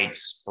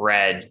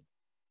widespread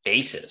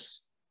basis.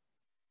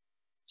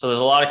 So there's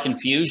a lot of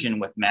confusion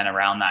with men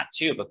around that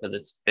too, because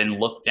it's been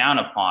looked down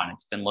upon.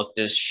 It's been looked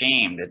as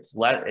shamed. It's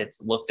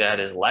looked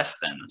at as less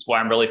than. That's why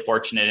I'm really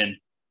fortunate in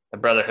the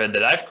brotherhood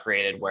that I've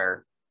created,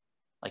 where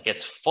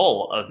it's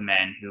full of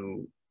men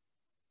who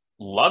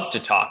love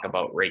to talk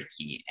about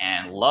Reiki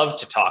and love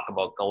to talk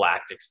about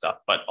galactic stuff.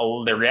 But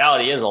the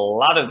reality is a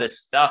lot of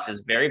this stuff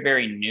is very,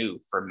 very new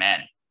for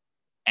men.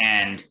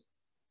 And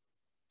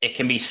it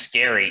can be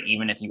scary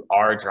even if you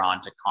are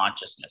drawn to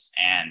consciousness.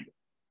 And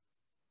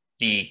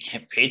the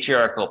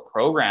patriarchal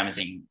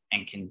programming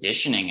and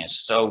conditioning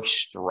is so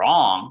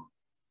strong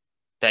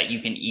that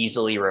you can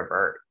easily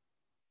revert.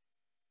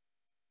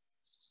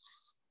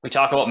 We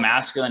talk about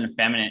masculine and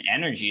feminine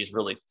energies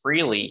really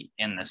freely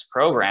in this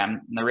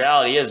program. And the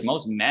reality is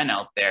most men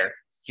out there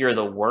hear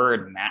the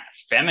word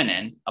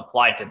feminine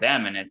applied to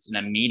them, and it's an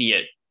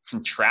immediate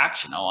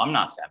contraction. Oh, I'm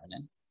not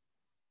feminine.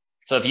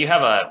 So if you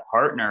have a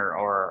partner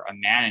or a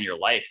man in your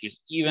life who's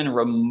even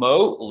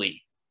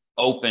remotely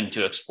open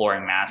to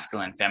exploring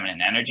masculine and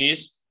feminine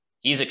energies,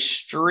 he's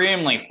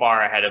extremely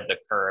far ahead of the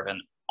curve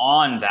and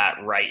on that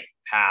right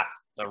path,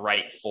 the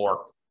right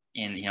fork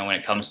in, when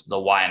it comes to the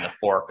why and the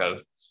fork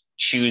of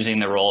choosing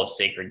the role of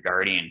sacred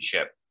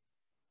guardianship.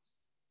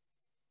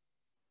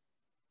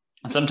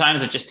 And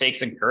sometimes it just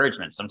takes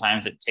encouragement.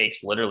 Sometimes it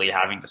takes literally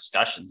having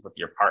discussions with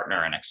your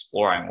partner and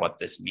exploring what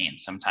this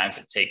means. Sometimes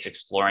it takes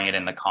exploring it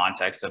in the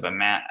context of a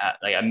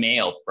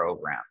male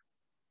program.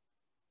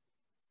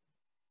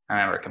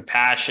 Remember,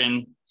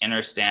 compassion,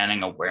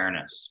 understanding,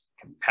 awareness.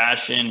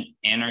 Compassion,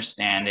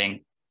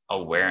 understanding,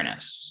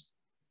 awareness.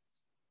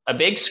 A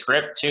big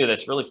script, too,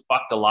 that's really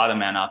fucked a lot of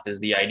men up is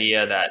the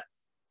idea that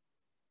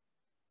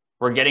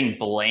we're getting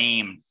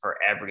blamed for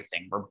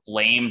everything. We're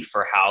blamed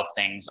for how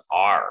things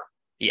are.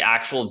 The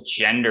actual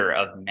gender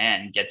of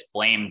men gets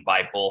blamed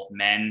by both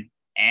men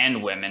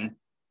and women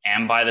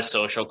and by the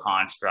social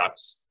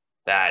constructs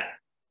that,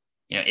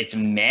 it's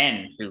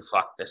men who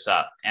fuck this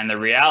up. And the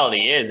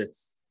reality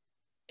is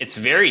it's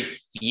very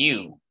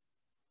few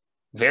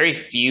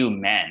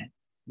men,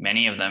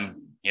 many of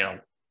them,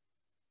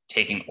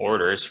 taking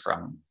orders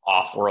from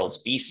off-world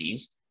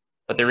species.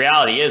 But the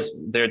reality is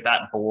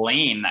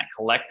that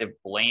collective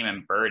blame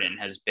and burden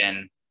has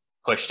been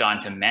pushed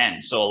onto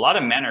men. So a lot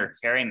of men are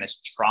carrying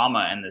this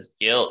trauma and this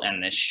guilt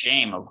and this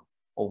shame of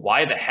well,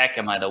 why the heck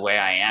am I the way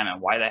I am?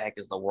 And why the heck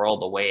is the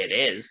world the way it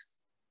is?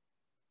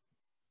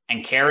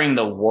 And carrying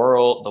the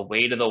world, the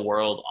weight of the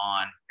world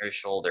on your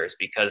shoulders,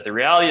 because the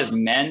reality is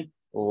men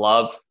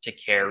love to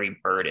carry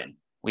burden.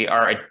 We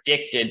are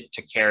addicted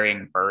to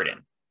carrying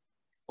burden,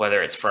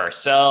 whether it's for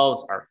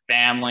ourselves, our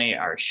family,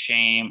 our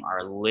shame,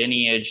 our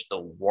lineage,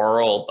 the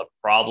world, the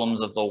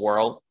problems of the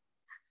world.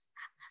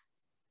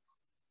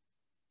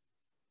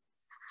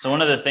 So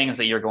one of the things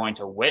that you're going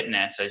to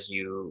witness as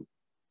you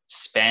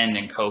spend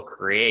and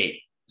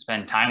co-create,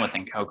 spend time with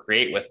and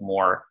co-create with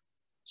more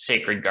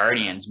sacred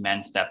guardians,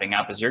 men stepping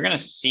up, is you're going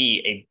to see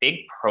a big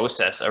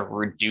process of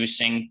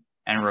reducing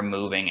and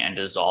removing and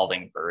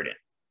dissolving burden,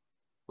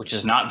 which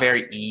is not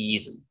very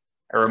easy.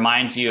 It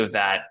reminds you of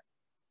that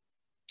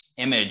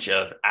image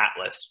of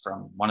Atlas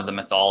from one of the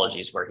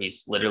mythologies where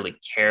he's literally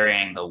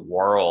carrying the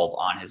world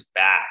on his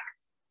back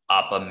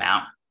up a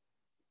mountain.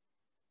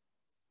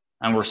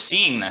 And we're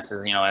seeing this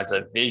as, as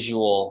a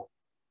visual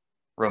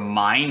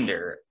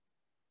reminder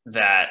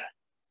that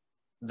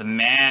the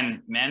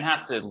men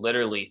have to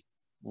literally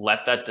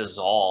let that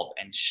dissolve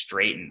and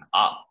straighten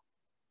up.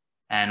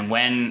 And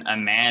when a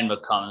man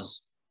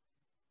becomes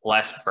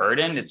less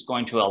burdened, it's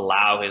going to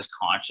allow his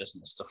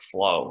consciousness to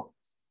flow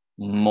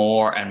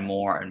more and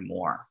more and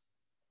more.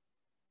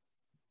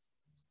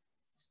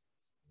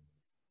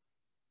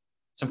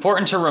 It's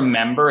important to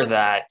remember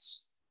that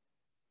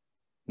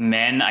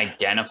men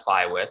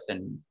identify with,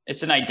 and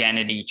it's an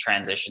identity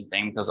transition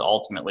thing, because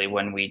ultimately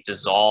when we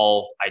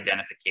dissolve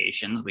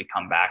identifications, we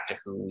come back to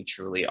who we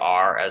truly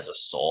are as a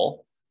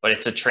soul, but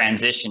it's a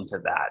transition to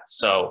that.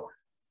 So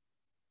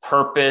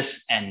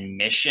purpose and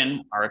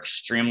mission are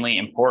extremely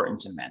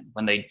important to men.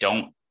 When they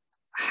don't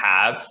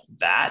have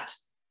that,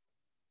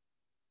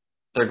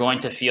 they're going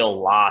to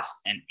feel lost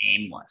and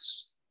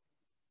aimless.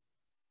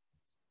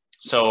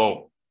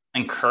 So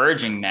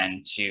encouraging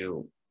men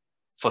to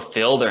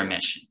fulfill their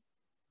mission,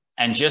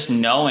 and just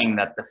knowing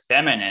that the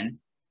feminine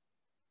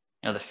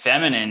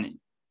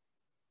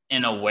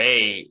in a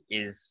way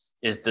is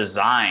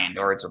designed,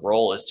 or its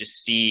role is to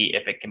see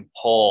if it can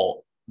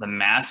pull the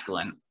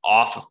masculine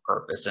off of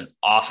purpose and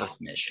off of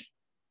mission.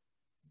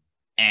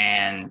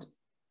 And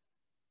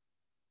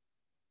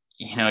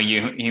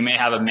you may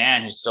have a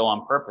man who's so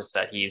on purpose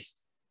that he's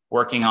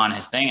working on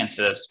his thing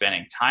instead of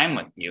spending time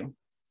with you,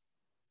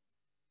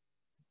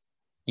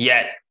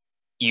 yet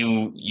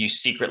you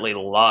secretly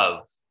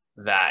love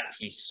that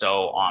he's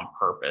so on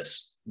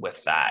purpose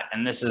with that.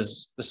 And this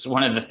is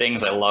one of the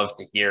things I love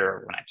to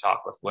hear when I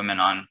talk with women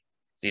on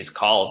these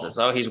calls is,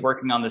 oh, he's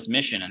working on this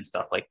mission and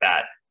stuff like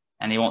that,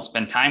 and he won't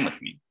spend time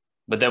with me.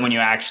 But then when you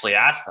actually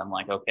ask them,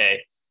 like,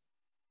 okay,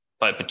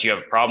 but do you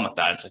have a problem with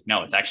that? It's like,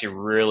 no, it's actually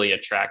really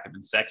attractive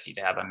and sexy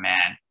to have a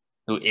man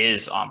who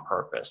is on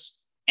purpose.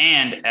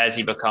 And as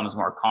he becomes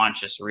more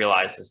conscious,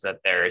 realizes that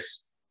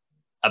there's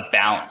a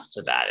balance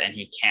to that and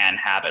he can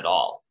have it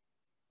all,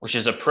 which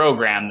is a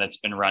program that's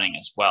been running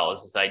as well,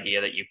 is this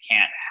idea that you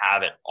can't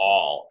have it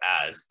all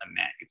as a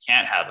man. You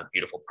can't have a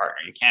beautiful partner.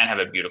 You can't have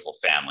a beautiful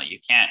family. You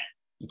can't.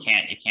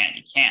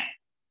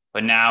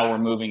 But now we're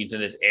moving into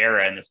this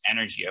era and this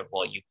energy of,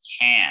 well, you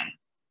can.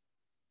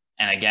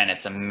 And again,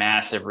 it's a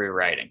massive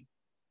rewriting.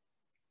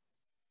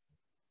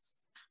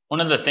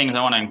 One of the things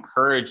I want to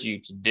encourage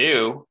you to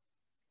do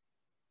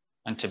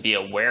and to be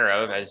aware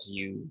of as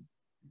you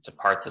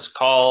depart this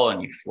call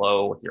and you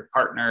flow with your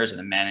partners and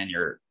the men in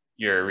your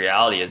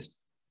reality is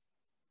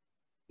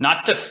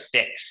not to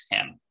fix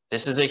him.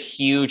 This is a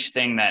huge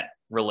thing that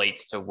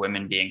relates to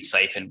women being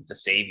siphoned with the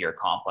savior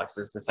complex,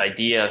 is this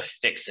idea of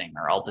fixing,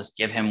 or I'll just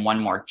give him one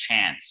more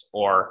chance,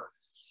 or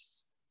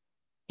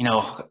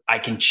I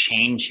can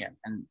change him.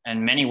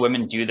 And many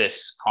women do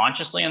this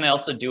consciously, and they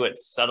also do it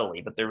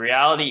subtly. But the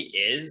reality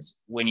is,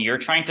 when you're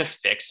trying to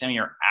fix him,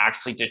 you're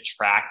actually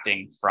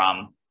detracting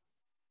from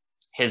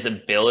his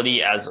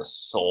ability as a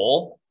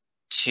soul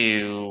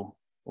to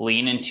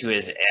lean into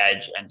his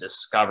edge and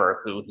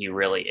discover who he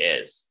really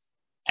is.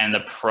 And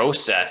the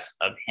process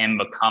of him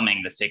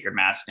becoming the sacred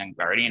masculine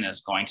guardian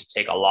is going to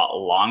take a lot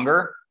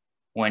longer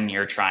when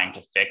you're trying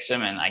to fix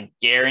him. And I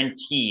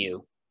guarantee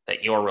you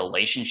that your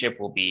relationship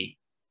will be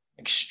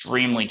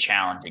extremely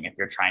challenging if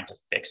you're trying to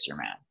fix your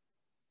man.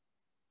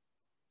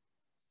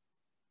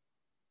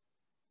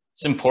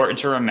 It's important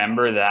to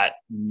remember that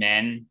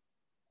men,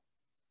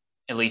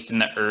 at least in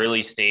the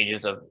early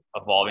stages of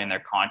evolving their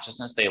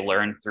consciousness, they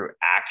learn through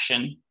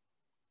action.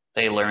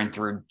 They learn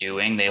through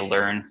doing. They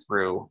learn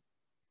through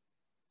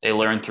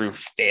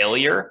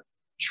failure,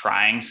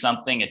 trying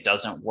something, it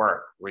doesn't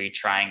work,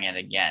 retrying it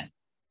again.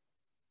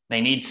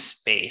 They need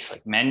space,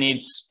 like men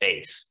need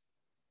space.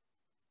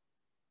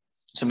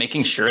 So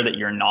making sure that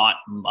you're not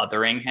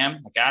mothering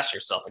him, like ask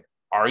yourself, like,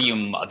 are you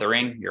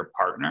mothering your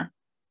partner?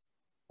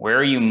 Where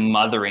are you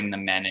mothering the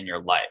men in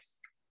your life?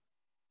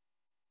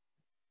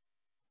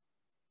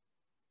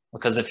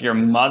 Because if you're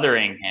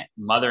mothering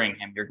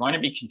him, you're going to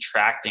be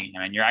contracting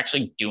him, and you're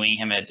actually doing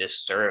him a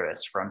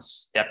disservice from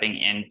stepping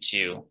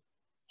into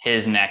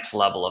his next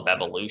level of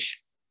evolution.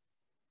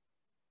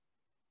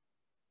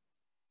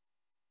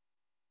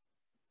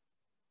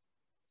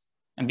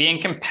 and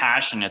being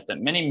compassionate, that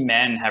many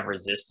men have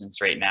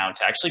resistance right now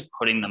to actually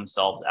putting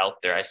themselves out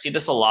there. I see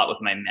this a lot with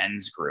my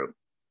men's group,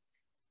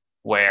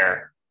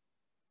 where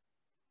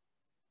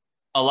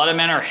a lot of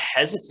men are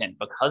hesitant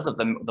because of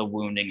the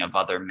wounding of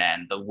other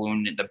men.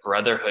 The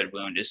brotherhood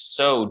wound is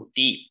so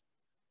deep.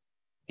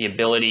 The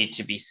ability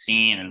to be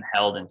seen and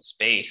held in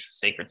space,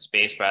 sacred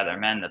space by other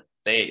men, that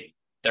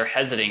they're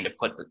hesitating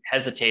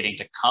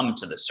to come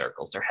to the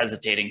circles. They're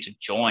hesitating to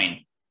join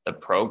the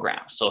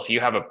program. So if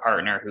you have a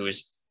partner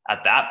who's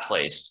at that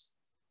place,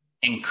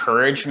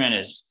 encouragement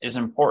is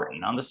important.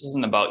 Now, this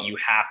isn't about you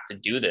have to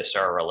do this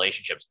or a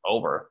relationship's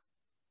over,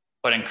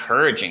 but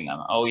encouraging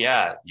them. Oh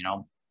yeah,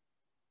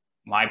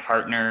 my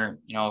partner,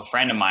 a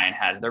friend of mine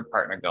had their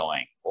partner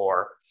going,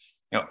 or,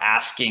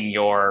 asking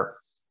your,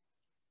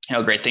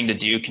 a great thing to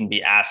do can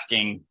be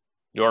asking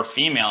your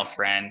female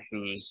friend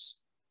whose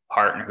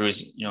partner,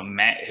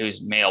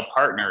 whose male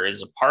partner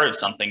is a part of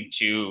something,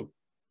 to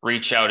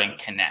reach out and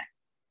connect.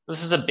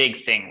 This is a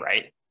big thing,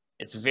 right?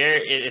 It's a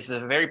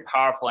very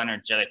powerful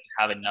energetic to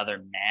have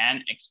another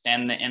man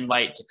extend the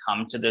invite to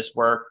come to this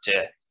work,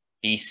 to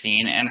be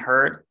seen and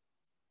heard.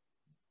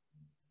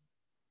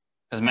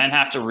 Because men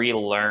have to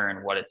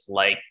relearn what it's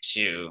like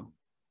to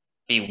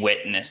be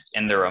witnessed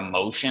in their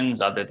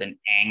emotions, other than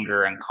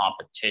anger and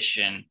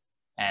competition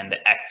and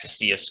the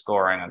ecstasy of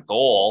scoring a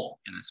goal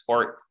in a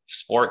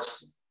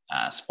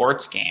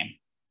sports game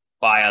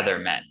by other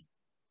men.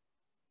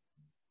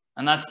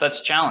 And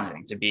that's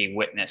challenging, to be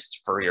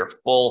witnessed for your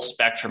full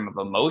spectrum of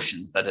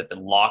emotions that have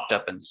been locked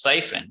up and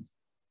siphoned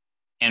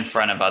in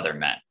front of other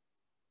men.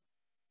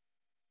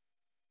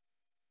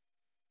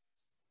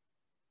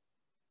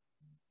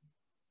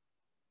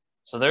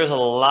 So there's a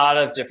lot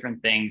of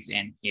different things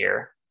in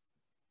here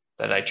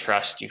that I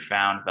trust you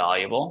found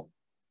valuable.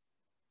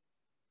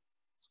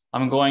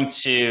 I'm going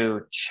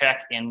to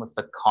check in with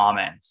the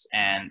comments,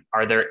 and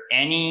are there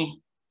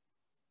any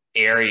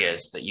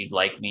areas that you'd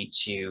like me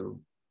to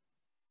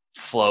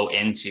flow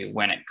into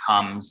when it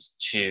comes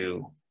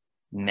to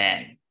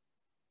men?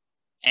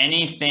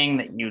 Anything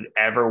that you'd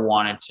ever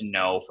wanted to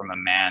know from a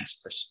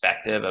man's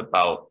perspective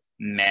about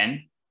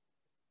men,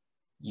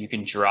 you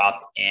can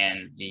drop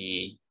in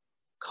the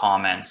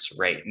comments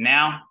right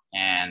now,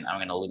 and I'm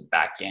going to loop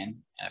back in.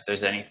 And if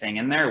there's anything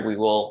in there, we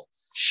will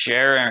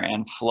share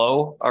and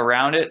flow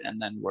around it, and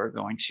then we're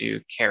going to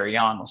carry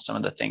on with some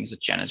of the things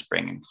that Jen is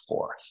bringing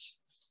forth.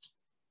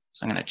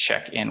 So I'm going to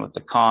check in with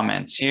the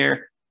comments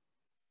here.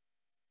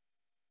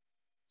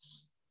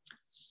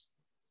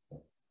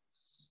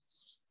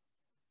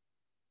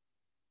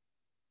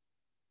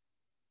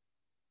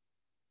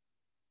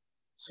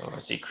 So I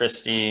see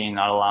Christy,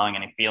 not allowing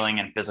any feeling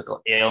and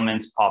physical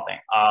ailments popping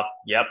up.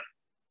 Yep.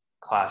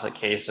 Classic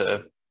case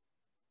of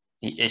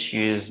the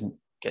issues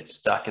get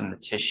stuck in the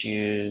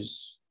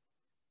tissues.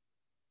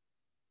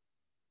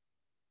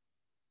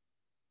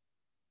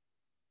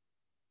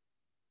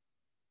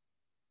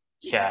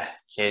 Yeah,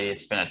 Katie,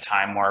 it's been a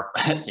time warp.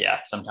 Yeah,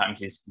 sometimes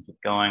these can keep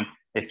going.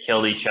 They've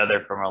killed each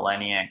other for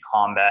millennia in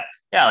combat.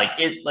 Yeah,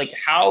 like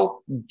how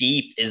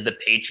deep is the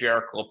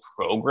patriarchal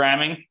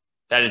programming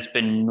that it's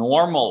been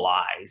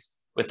normalized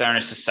within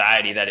our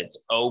society, that it's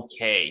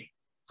okay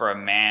for a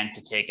man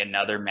to take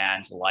another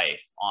man's life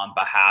on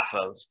behalf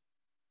of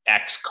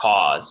X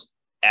cause,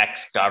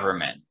 X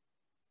government,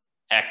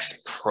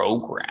 X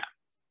program.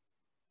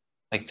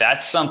 Like,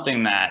 that's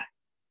something that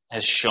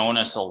has shown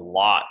us a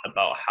lot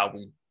about how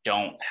we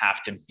don't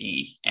have to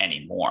be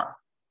anymore.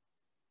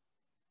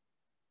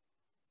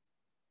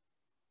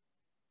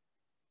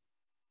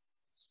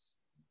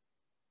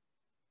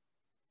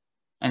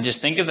 And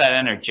just think of that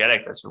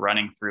energetic that's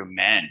running through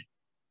men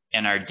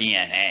in our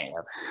DNA,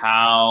 of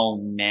how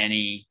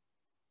many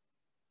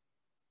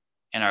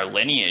in our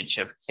lineage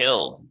have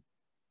killed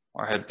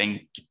or have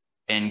been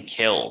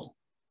killed.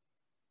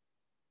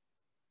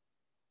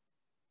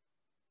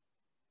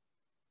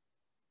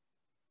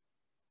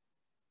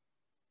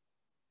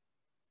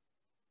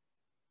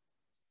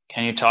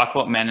 Can you talk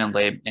about men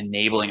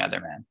enabling other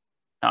men,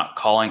 not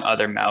calling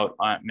other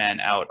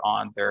men out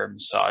on their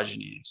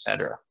misogyny,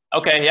 etc.?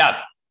 Okay, yeah.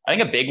 I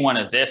think a big one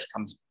of this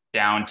comes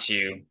down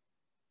to,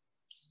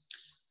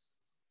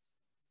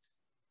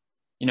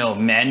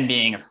 men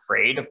being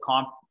afraid of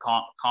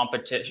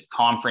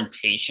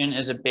confrontation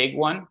is a big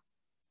one.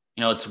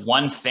 It's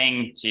one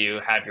thing to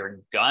have your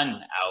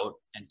gun out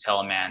and tell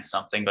a man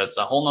something, but it's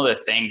a whole nother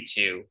thing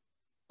to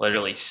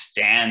literally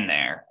stand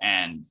there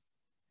and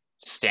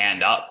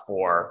stand up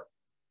for,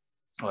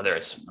 whether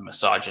it's a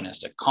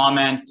misogynistic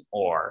comment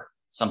or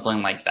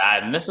something like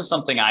that. And this is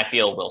something I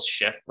feel will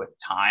shift with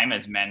time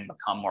as men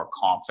become more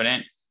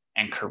confident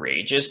and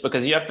courageous,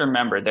 because you have to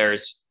remember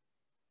there's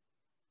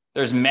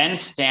men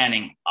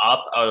standing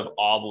up out of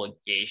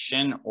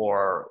obligation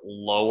or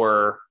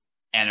lower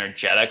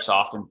energetics,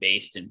 often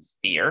based in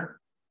fear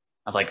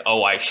of like,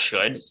 oh, I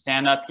should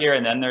stand up here.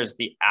 And then there's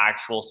the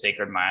actual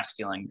sacred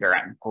masculine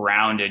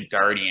grounded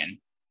guardian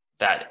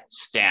that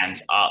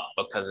stands up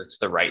because it's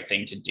the right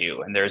thing to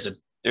do. And there's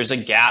a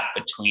gap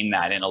between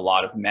that in a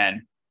lot of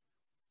men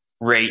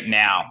right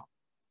now.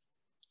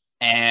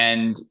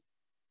 And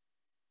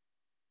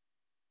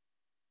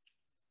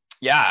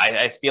Yeah,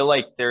 I feel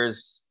like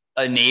there's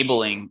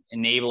enabling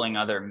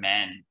other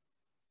men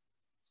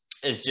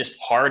is just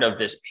part of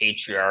this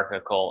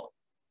patriarchal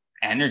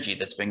energy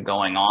that's been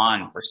going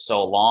on for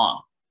so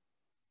long.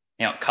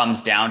 It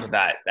comes down to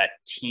that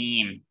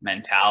team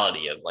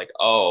mentality of like,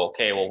 oh,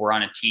 okay, well, we're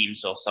on a team,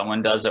 so if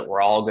someone does it,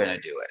 we're all going to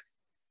do it.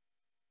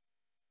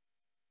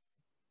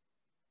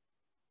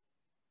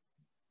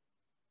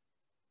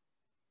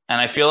 And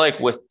I feel like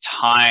with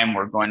time,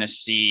 we're going to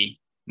see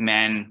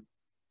men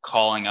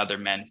calling other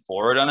men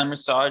forward on their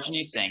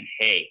misogyny, saying,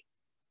 hey,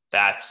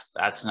 that's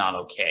not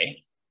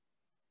okay.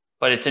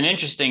 But it's an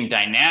interesting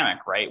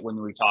dynamic, right? When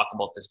we talk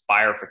about this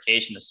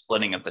bifurcation, the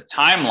splitting of the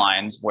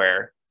timelines,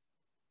 where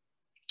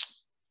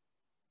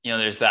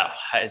there's that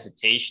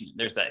hesitation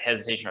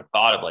or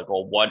thought of like,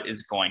 well, what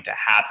is going to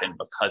happen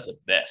because of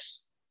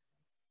this?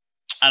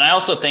 And I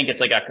also think it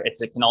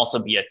can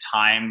also be a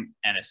time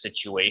and a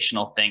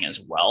situational thing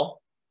as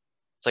well.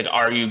 It's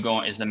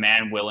like, is the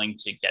man willing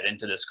to get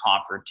into this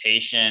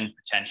confrontation,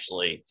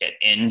 potentially get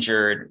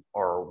injured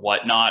or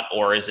whatnot?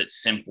 Or is it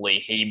simply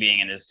he being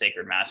in his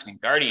sacred masculine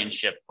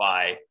guardianship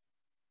by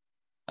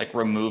like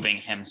removing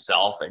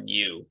himself and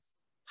you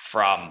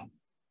from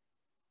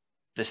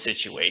the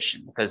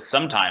situation? Because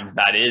sometimes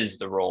that is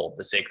the role of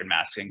the sacred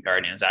masculine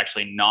guardian, is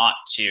actually not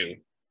to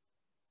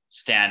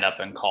stand up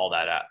and call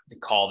that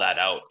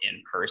out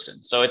in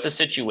person. So it's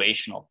a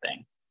situational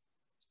thing.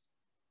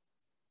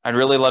 I'd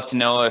really love to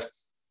know if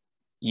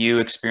you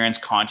experience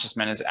conscious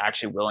men as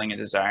actually willing and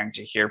desiring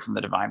to hear from the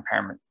divine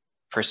parent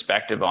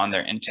perspective on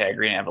their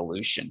integrity and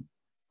evolution.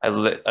 I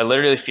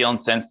literally feel and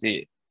sense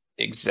the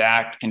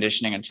exact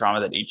conditioning and trauma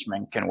that each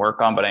man can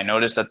work on, but I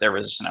notice that they're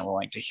resistant and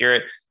willing to hear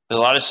it. There's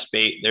a lot of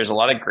space. There's a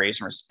lot of grace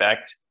and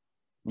respect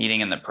needing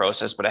in the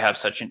process, but I have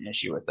such an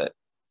issue with it.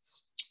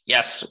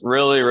 Yes,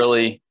 really,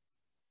 really,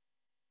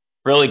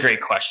 really great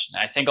question.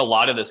 I think a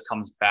lot of this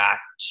comes back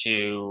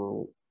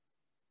to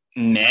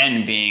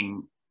men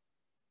being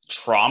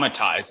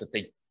traumatized that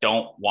they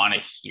don't want to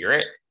hear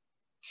it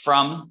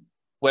from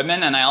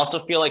women. And I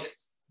also feel like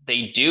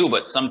they do,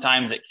 but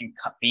sometimes it can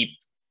be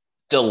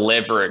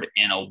delivered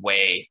in a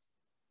way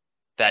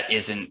that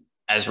isn't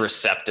as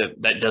receptive,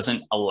 that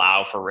doesn't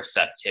allow for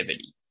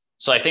receptivity.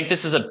 So I think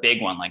this is a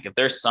big one. Like if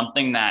there's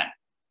something that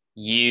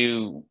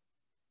you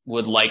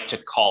would like to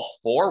call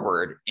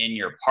forward in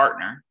your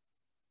partner,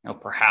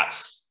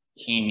 perhaps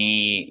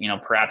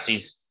perhaps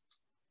he's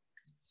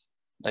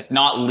like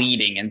not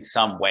leading in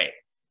some way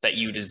that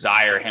you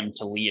desire him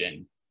to lead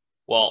in.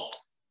 Well,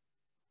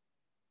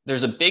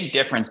 there's a big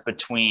difference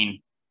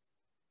between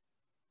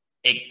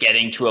it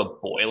getting to a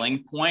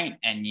boiling point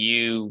and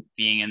you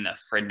being in the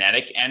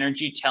frenetic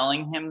energy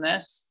telling him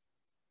this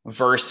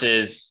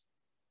versus,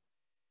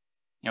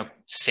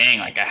 saying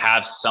like, I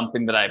have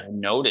something that I've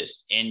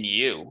noticed in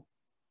you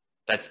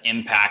that's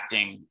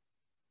impacting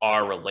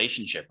our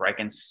relationship, or I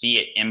can see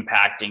it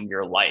impacting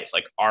your life.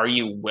 Like, are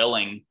you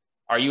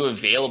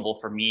available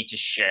for me to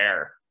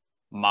share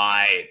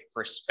my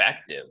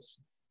perspective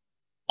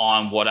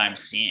on what I'm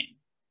seeing?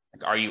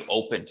 Like, are you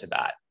open to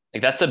that?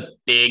 Like, that's a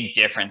big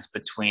difference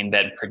between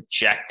then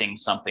projecting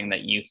something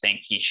that you think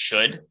he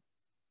should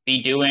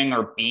be doing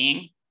or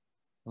being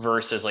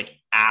versus like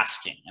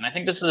asking. And I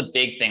think this is a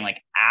big thing,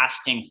 like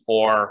asking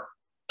for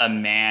a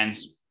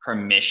man's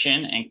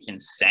permission and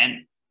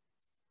consent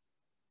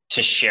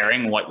to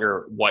sharing what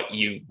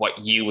you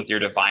with your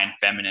divine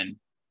feminine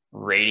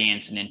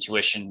radiance and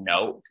intuition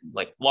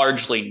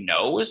largely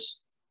knows,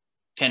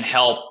 can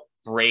help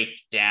break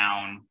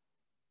down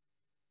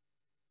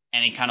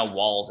any kind of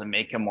walls and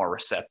make him more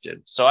receptive.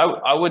 So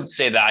I would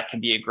say that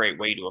can be a great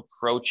way to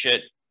approach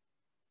it.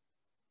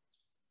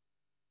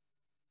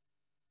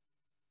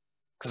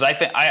 Because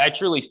I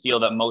truly feel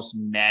that most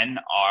men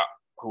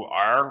who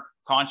are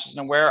conscious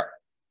and aware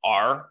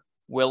are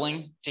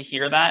willing to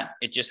hear that.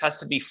 It just has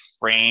to be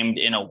framed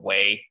in a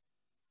way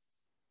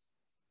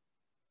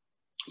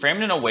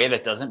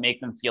that doesn't make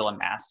them feel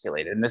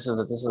emasculated. And this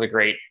is a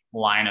great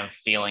line of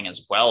feeling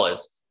as well,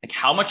 as like,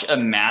 how much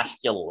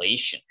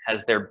emasculation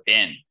has there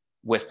been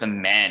with the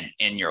men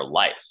in your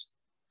life?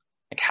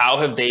 Like, how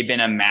have they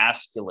been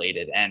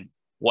emasculated, and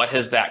what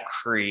has that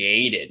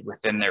created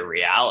within their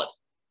reality?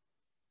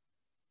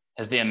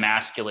 Has the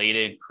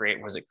emasculated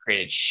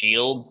created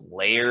shields,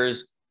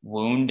 layers,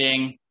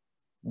 wounding,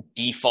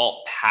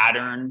 default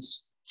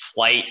patterns,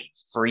 flight,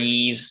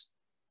 freeze,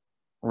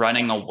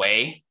 running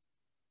away?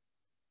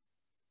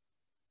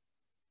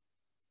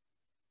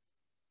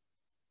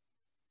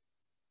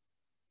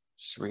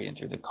 Just reading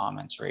through the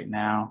comments right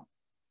now.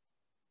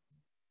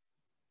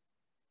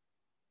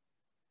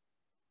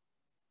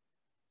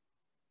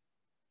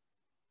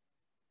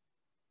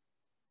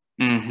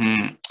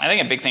 I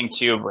think a big thing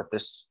too with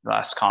this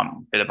last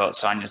comment bit about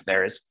Sonia's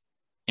there is,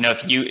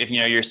 if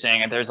you're saying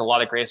that there's a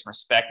lot of grace and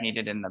respect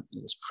needed in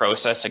this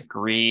process,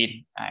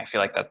 agreed. I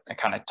feel like that I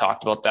kind of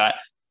talked about that,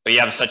 but you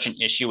have such an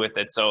issue with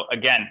it. So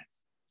again,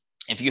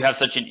 if you have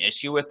such an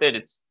issue with it,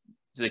 it's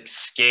like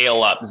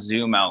scale up,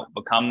 zoom out,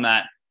 become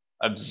that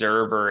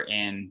observer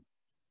in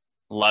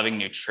loving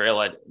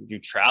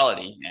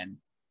neutrality, and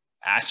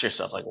ask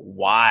yourself, like,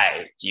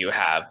 why do you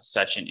have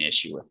such an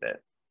issue with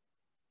it?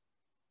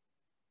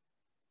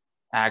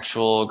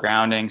 Actual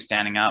grounding,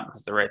 standing up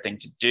is the right thing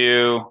to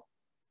do.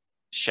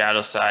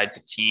 Shadow side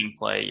to team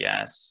play,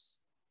 yes.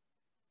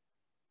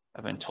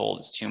 I've been told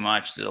it's too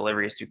much. The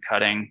delivery is too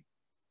cutting,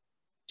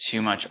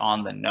 too much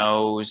on the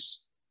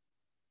nose.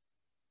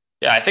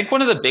 Yeah, I think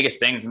one of the biggest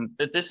things, and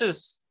that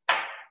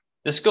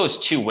this goes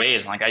two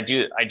ways. Like I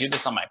do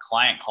this on my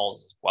client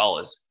calls as well,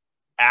 is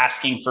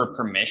asking for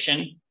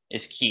permission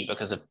is key,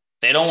 because if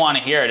they don't want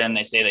to hear it and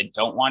they say they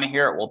don't want to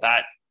hear it, well,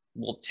 that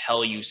will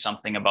tell you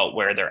something about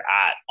where they're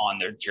at on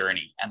their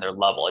journey and their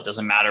level. It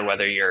doesn't matter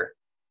whether you're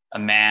a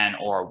man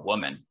or a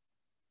woman.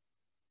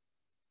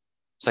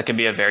 So that can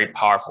be a very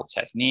powerful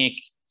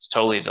technique. It's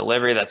totally a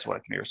delivery. That's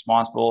what can be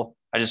responsible.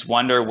 I just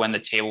wonder when the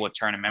table would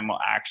turn and men will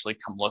actually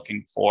come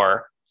looking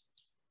for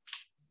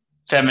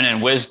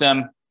feminine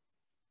wisdom.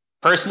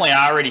 Personally,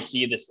 I already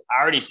see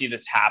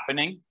this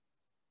happening,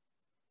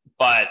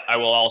 but I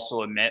will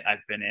also admit I've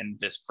been in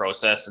this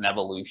process and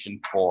evolution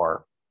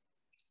for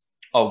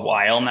a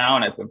while now,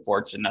 and I've been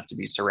fortunate enough to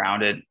be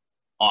surrounded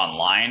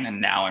online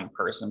and now in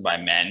person by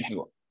men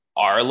who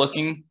are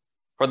looking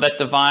for that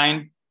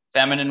divine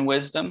feminine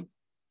wisdom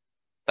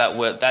that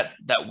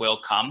will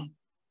come.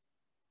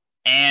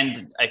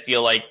 And I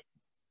feel like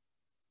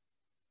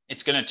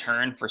it's going to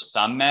turn for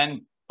some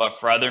men, but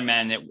for other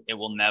men, it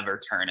will never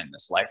turn in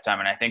this lifetime.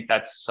 And I think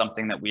that's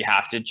something that we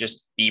have to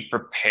just be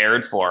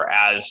prepared for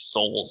as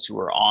souls who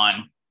are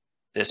on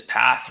this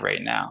path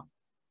right now.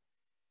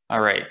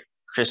 All right,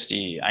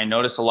 Christy, I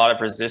notice a lot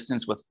of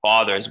resistance with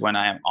fathers when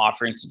I am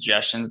offering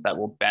suggestions that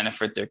will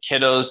benefit their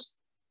kiddos.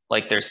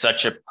 Like there's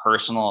such a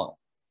personal,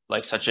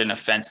 like such an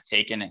offense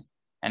taken,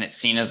 and it's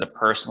seen as a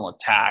personal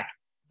attack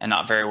and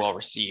not very well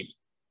received,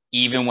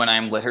 even when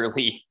I'm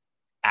literally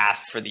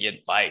asked for the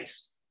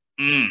advice.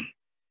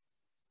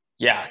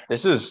 Yeah,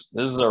 this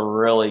is a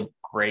really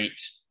great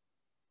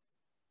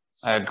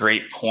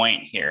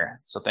point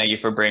here. So thank you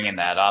for bringing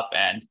that up.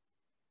 And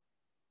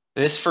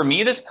this, for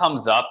me, this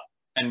comes up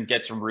and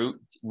gets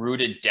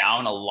rooted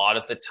down a lot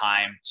of the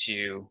time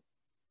to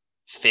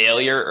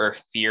failure or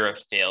fear of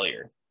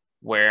failure,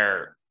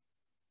 where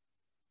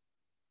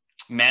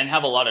men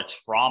have a lot of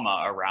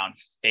trauma around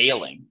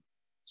failing.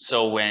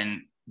 So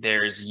when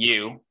there's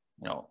a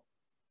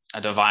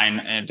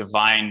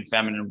divine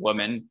feminine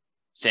woman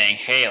saying,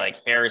 hey, like,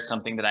 here is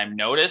something that I've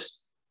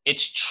noticed,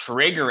 it's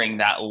triggering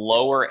that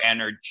lower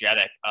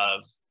energetic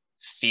of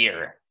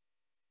fear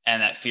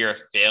and that fear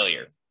of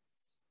failure,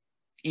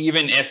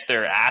 even if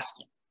they're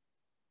asking.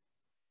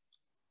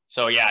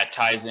 So yeah, it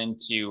ties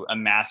into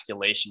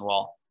emasculation.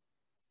 Well,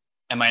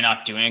 am I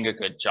not doing a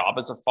good job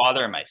as a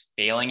father? Am I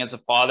failing as a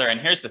father?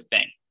 And here's the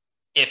thing.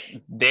 If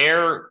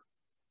their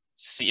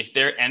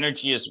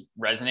energy is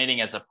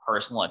resonating as a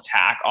personal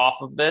attack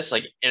off of this,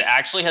 like, it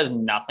actually has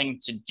nothing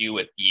to do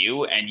with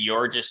you, and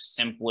you're just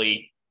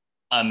simply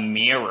a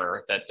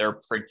mirror that they're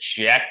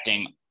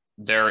projecting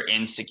their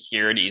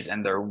insecurities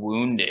and their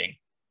wounding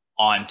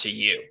onto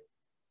you.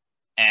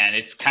 And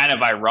it's kind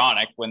of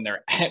ironic when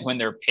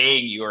they're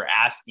paying you or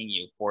asking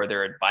you for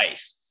their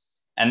advice.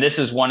 And this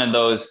is one of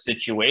those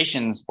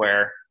situations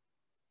where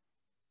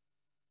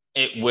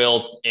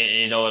it'll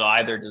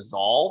either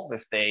dissolve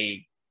if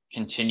they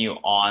continue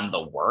on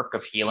the work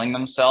of healing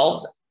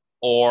themselves,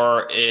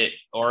 or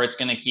it's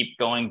going to keep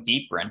going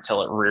deeper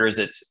until it rears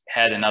its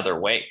head in other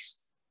ways.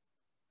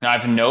 Now,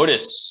 I've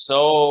noticed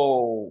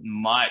so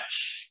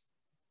much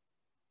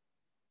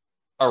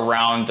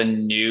around the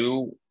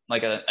new,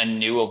 like a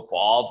new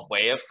evolved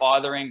way of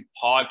fathering,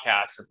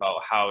 podcasts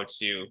about how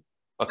to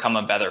become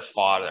a better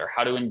father,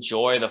 how to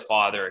enjoy the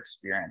father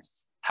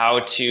experience, how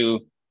to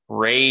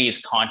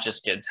raise conscious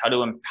kids, how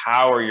to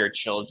empower your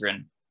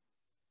children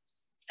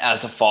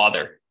as a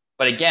father.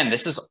 But again,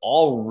 this is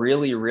all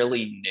really,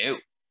 really new,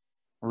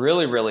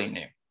 really, really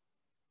new.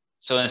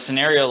 So in a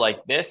scenario like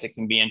this, it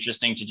can be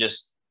interesting to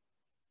just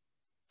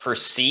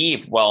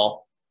perceive,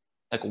 well,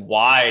 like,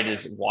 why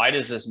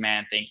does this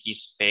man think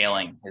he's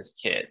failing his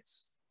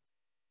kids?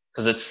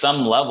 Because at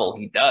some level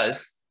he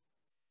does.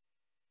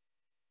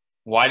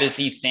 Why does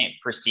he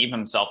perceive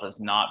himself as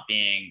not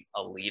being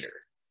a leader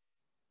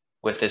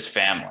with his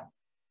family?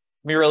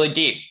 Be really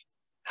deep.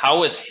 How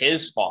was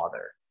his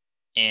father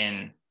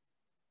in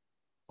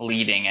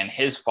leading and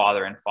his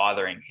father in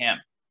fathering him?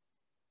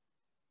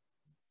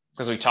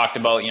 Because we talked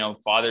about,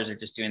 fathers are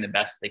just doing the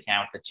best they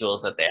can with the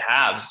tools that they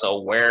have.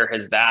 So where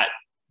has that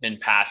been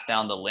passed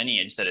down the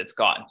lineage that it's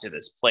gotten to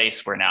this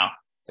place where now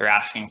they're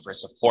asking for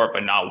support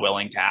but not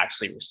willing to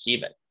actually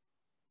receive it?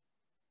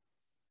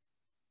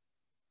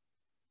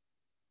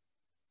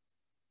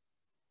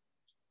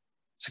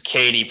 So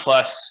Katie,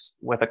 plus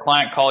with a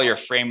client call, you're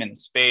framing the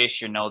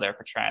space, you're there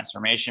for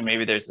transformation.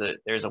 Maybe there's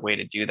a way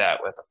to do that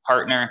with a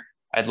partner.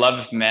 I'd love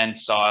if men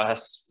saw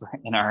us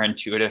in our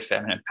intuitive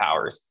feminine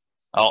powers.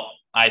 Oh,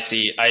 I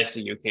see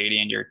you,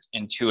 Katie, and your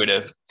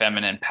intuitive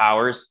feminine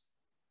powers.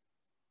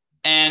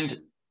 And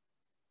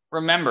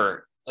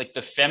remember, like,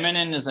 the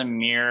feminine is a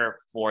mirror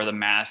for the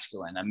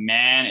masculine. A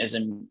man is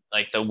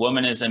the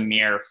woman is a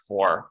mirror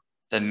for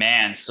the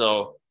man.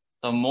 So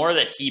the more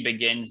that he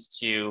begins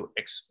to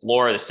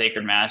explore the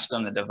sacred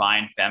masculine, the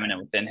divine feminine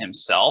within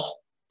himself,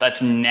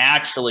 that's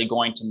naturally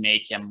going to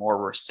make him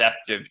more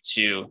receptive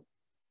to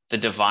the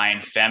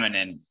divine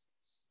feminine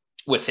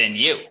within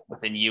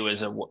you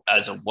as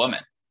a woman.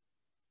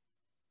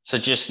 So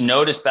just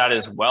notice that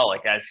as well,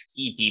 like as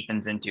he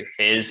deepens into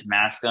his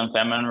masculine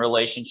feminine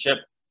relationship,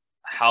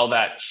 how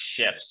that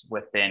shifts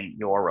within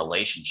your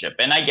relationship.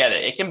 And I get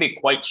it. It can be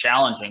quite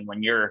challenging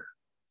when you're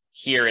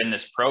here in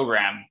this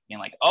program being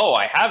like, oh,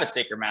 I have a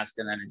sacred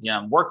masculine energy and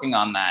I'm working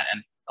on that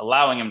and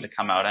allowing him to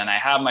come out, and I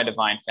have my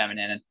divine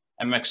feminine and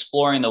I'm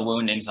exploring the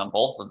woundings on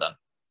both of them.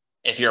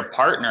 If your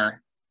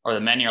partner or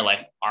the men in your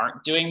life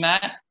aren't doing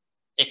that,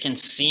 it can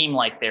seem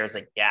like there's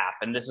a gap.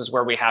 And this is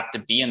where we have to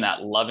be in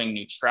that loving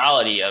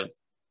neutrality of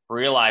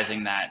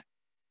realizing that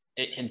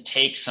it can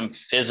take some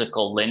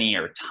physical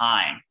linear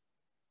time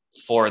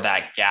for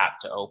that gap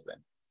to open.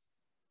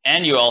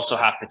 And you also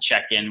have to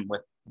check in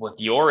with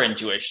your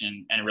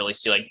intuition and really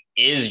see, like,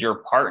 is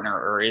your partner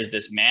or is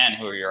this man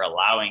who you're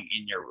allowing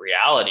in your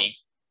reality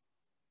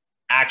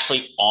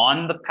actually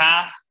on the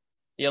path,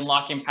 the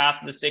unlocking path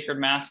of the sacred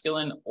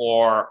masculine,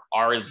 or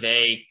are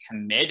they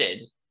committed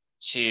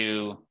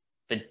to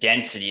the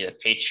density, the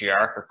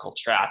patriarchal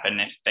trap?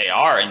 And if they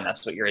are, and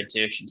that's what your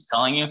intuition is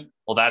telling you,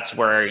 well, that's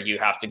where you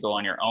have to go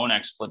on your own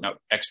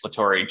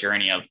exploratory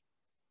journey of,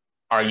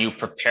 are you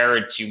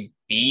prepared to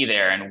be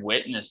there and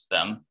witness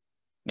them,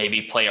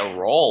 maybe play a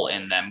role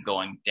in them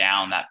going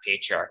down that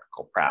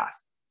patriarchal path?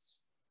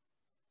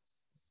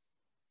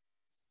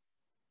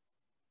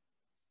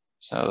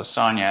 So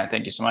Sonia,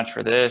 thank you so much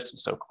for this.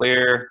 It's so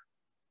clear.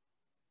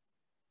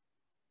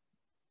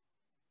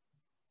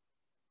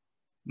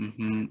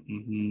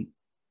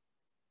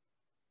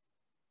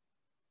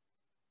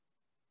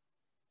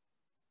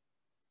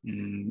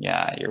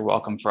 Yeah, you're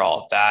welcome for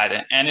all of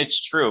that. And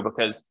it's true,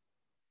 because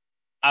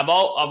I've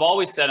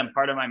always said, and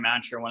part of my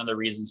mantra, one of the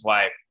reasons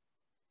why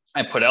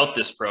I put out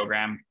this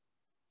program,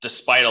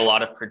 despite a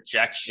lot of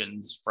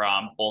projections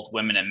from both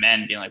women and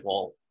men being like,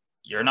 well,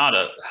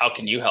 how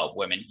can you help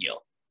women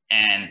heal?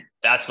 And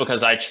that's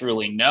because I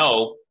truly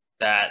know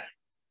that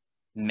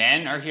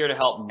men are here to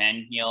help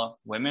men heal.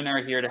 Women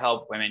are here to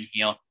help women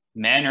heal.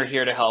 Men are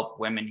here to help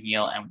women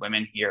heal, and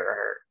women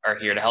here are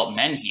here to help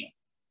men heal.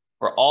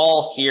 We're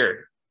all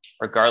here,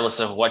 regardless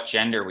of what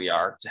gender we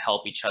are, to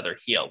help each other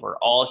heal. We're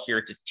all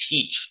here to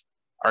teach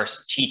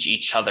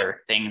each other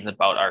things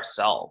about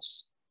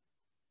ourselves.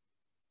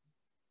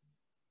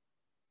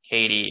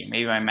 Katie,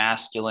 maybe my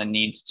masculine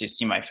needs to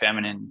see my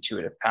feminine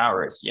intuitive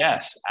powers.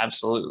 Yes,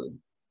 absolutely.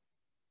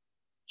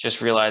 Just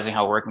realizing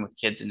how working with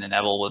kids is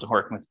inevitable with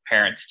working with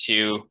parents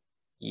too.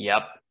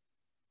 Yep.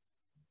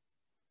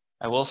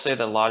 I will say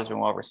that a lot has been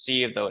well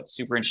received, though it's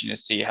super interesting to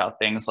see how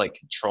things like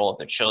control of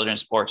their children,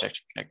 sports,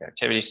 extracurricular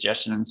activity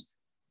suggestions,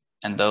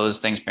 and those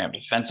things bring up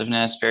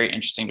defensiveness. Very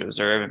interesting to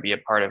observe and be a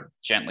part of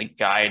gently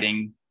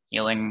guiding,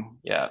 healing.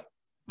 Yeah.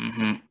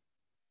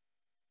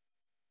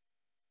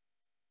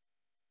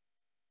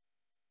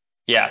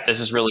 Yeah,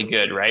 this is really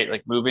good, right?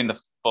 Like moving the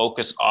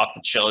focus off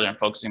the children,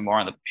 focusing more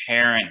on the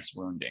parents'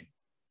 wounding.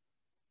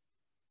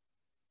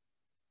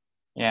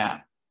 Yeah,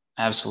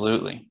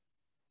 absolutely.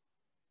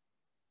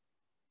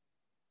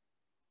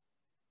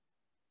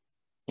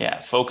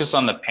 Yeah, focusing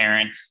on the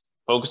parents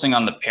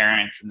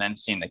and then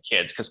seeing the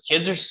kids, because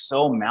kids are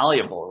so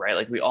malleable, right?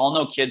 Like we all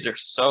know kids are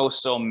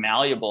so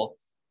malleable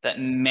that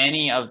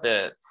many of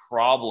the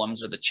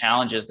problems or the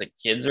challenges that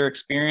kids are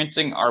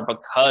experiencing are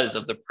because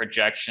of the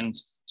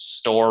projections,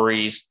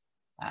 stories,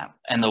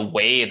 and the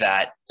way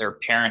that their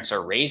parents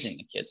are raising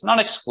the kids. Not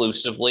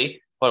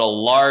exclusively, but a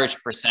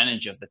large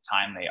percentage of the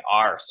time they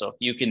are. So if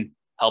you can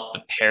help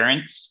the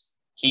parents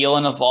heal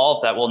and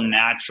evolve, that will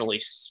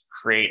naturally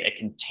create a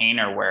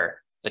container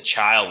where the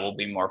child will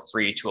be more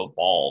free to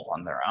evolve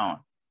on their own.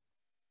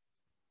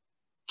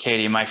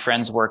 Katie, my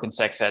friends work in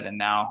sex ed and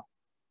now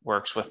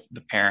works with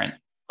the parent,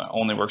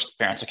 only works with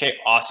parents. Okay,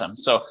 awesome.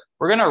 So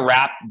we're going to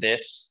wrap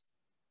this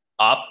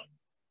up.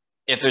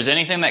 If there's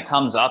anything that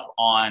comes up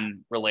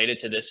on related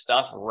to this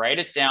stuff, write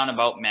it down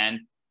about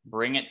men,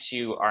 bring it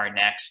to our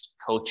next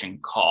coaching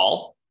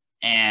call,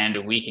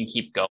 and we can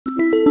keep going.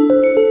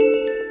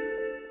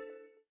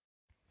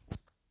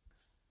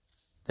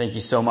 Thank you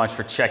so much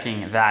for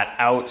checking that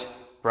out,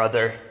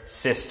 brother,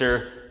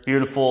 sister,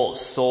 beautiful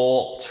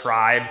soul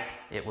tribe.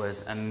 It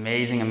was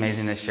amazing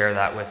to share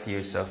that with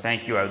you. So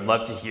thank you. I would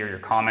love to hear your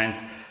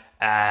comments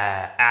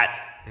at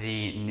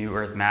the New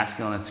Earth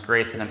Masculine. It's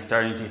great that I'm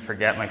starting to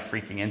forget my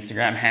freaking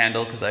Instagram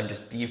handle because I'm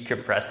just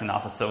decompressing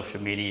off of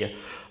social media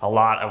a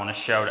lot. I want to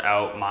shout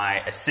out my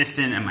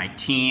assistant and my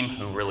team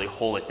who really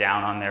hold it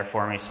down on there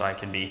for me so I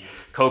can be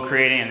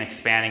co-creating and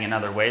expanding in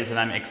other ways. And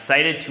I'm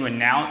excited to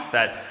announce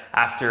that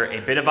after a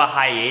bit of a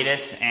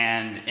hiatus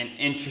and an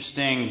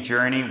interesting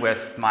journey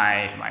with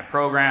my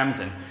programs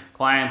and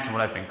clients and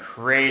what I've been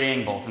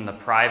creating both in the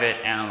private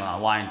and on the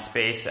online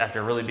space,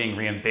 after really being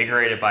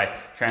reinvigorated by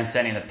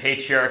transcending the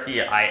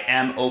patriarchy, I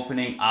am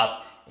opening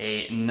up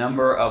a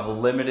number of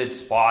limited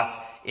spots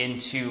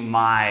into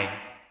my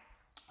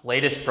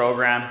latest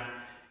program.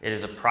 It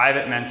is a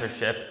private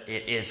mentorship.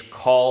 It is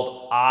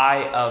called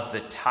Eye of the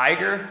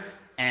Tiger,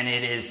 and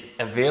it is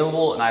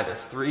available in either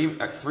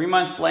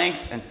 3-month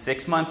lengths and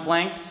 6-month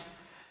lengths.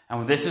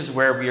 And this is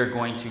where we are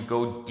going to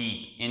go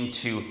deep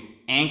into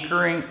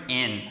anchoring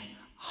in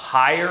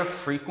higher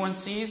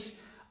frequencies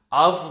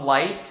of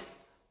light,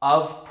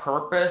 of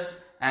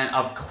purpose, and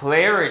of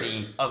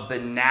clarity of the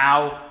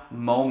now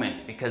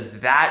moment, because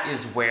that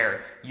is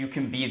where you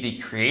can be the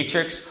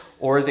creatrix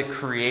or the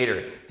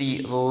creator,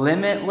 the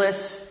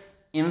limitless,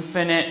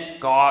 infinite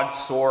God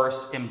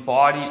source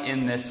embodied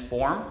in this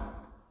form,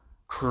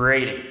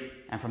 creating.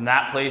 And from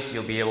that place,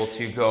 you'll be able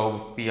to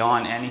go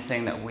beyond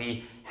anything that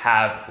we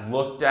have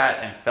looked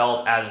at and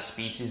felt as a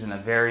species in a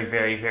very,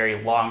 very,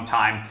 very long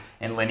time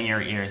in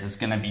linear years. It's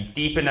going to be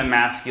deep into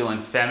masculine,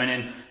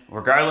 feminine,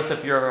 regardless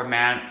if you're a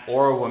man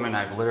or a woman.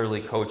 I've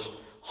literally coached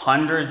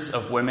hundreds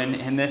of women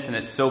in this, and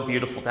it's so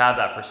beautiful to have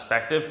that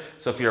perspective.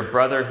 So if you're a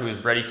brother who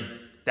is ready to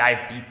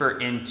dive deeper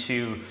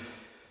into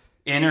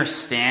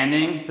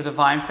understanding the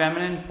divine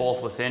feminine,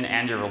 both within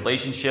and your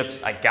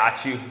relationships, I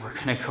got you. We're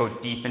going to go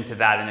deep into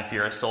that. And if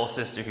you're a soul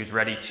sister who's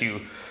ready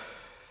to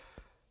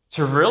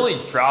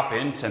really drop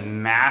into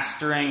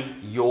mastering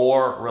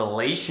your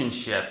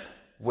relationship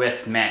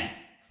with men,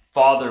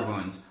 father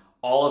wounds,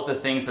 all of the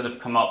things that have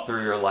come up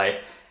through your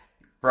life,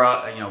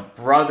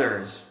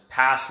 brothers,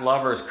 past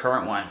lovers,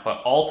 current one,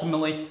 but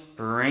ultimately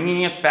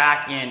bringing it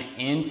back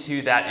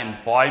into that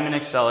embodiment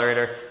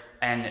accelerator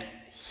and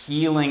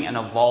healing and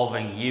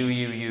evolving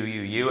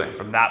you, and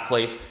from that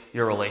place,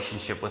 your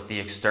relationship with the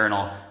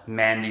external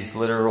men, these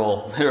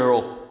literal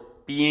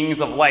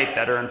beings of light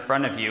that are in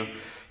front of you,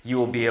 you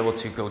will be able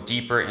to go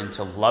deeper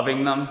into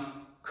loving them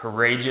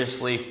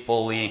courageously,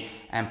 fully,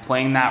 and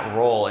playing that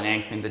role in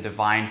anchoring the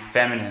divine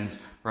feminines,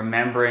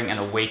 remembering and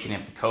awakening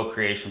of the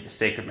co-creation of the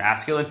sacred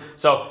masculine.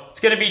 So it's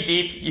going to be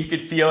deep. You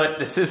could feel it.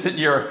 This isn't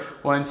your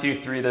 1, 2,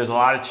 3. There's a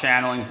lot of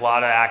channelings, a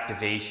lot of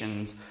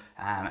activations,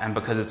 and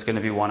because it's going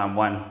to be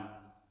one-on-one,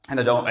 and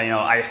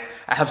I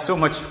have so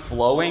much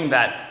flowing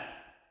that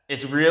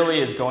it really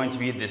is going to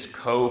be this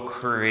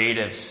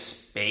co-creative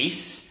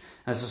space.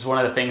 This is one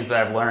of the things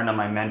that I've learned on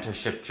my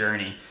mentorship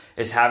journey,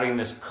 is having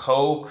this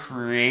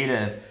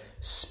co-creative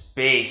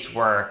space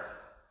where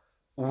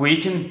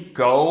we can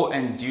go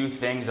and do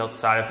things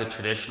outside of the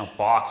traditional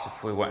box.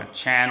 If we want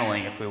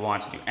channeling, if we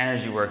want to do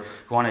energy work,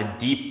 if we want to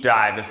deep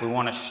dive, if we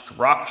want to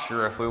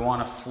structure, if we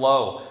want to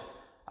flow,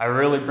 I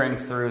really bring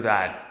through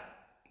that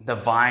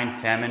divine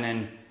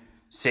feminine,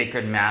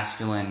 sacred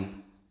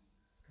masculine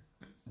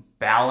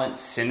balance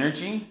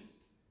synergy.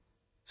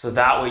 So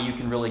that way you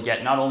can really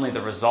get not only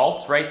the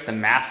results, right? The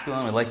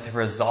masculine, we like the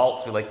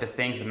results, we like the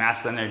things, the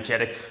masculine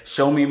energetic,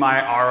 show me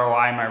my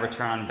ROI, my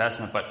return on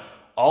investment, but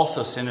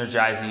also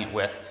synergizing it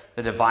with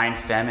the divine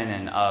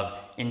feminine of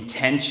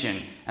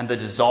intention and the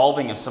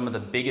dissolving of some of the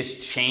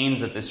biggest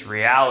chains of this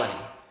reality.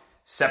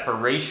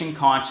 Separation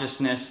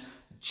consciousness,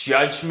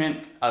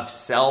 judgment of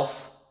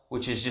self,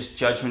 which is just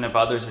judgment of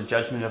others, or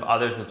judgment of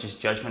others, which is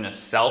judgment of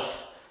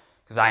self,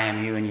 because I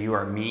am you and you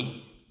are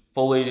me.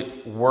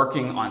 Fully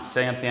working on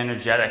setting up the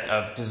energetic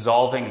of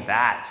dissolving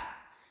that.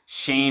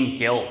 Shame,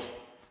 guilt.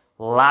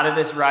 A lot of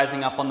this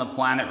rising up on the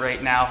planet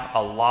right now.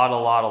 A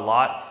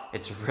lot.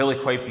 It's really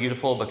quite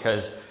beautiful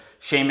because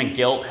shame and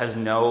guilt has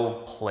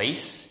no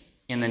place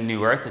in the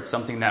new earth. It's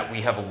something that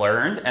we have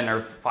learned and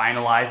are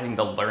finalizing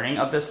the learning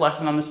of this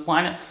lesson on this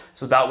planet.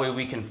 So that way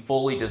we can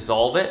fully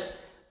dissolve it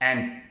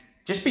and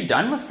just be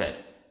done with it.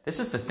 This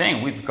is the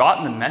thing. We've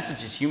gotten the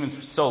message as humans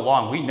for so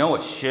long. We know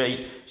what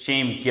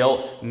shame,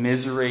 guilt,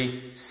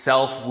 misery,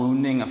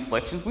 self-wounding,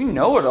 afflictions. We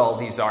know what all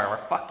these are. Our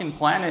fucking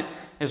planet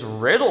is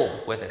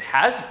riddled with it.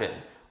 Has been.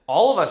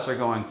 All of us are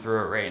going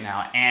through it right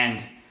now.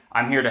 And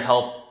I'm here to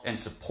help and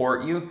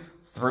support you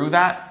through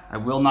that. I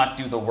will not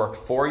do the work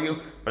for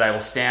you, but I will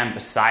stand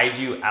beside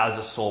you as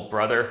a soul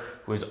brother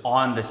who is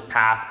on this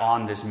path,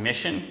 on this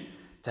mission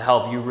to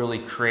help you really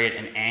create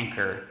an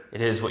anchor.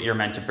 It is what you're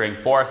meant to bring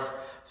forth.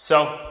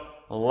 So,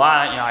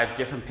 I have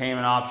different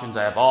payment options.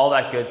 I have all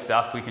that good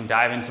stuff. We can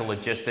dive into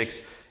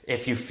logistics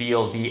if you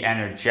feel the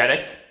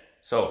energetic.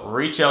 So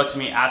reach out to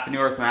me at the New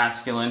Earth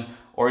Masculine,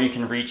 or you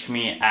can reach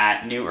me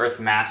at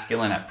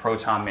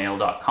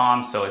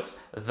newearthmasculine@protonmail.com. So it's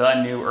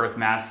the New Earth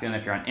Masculine.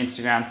 If you're on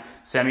Instagram,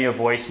 send me a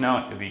voice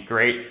note. It'd be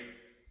great.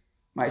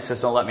 My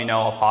assistant will let me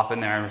know. I'll pop in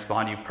there and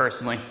respond to you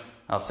personally.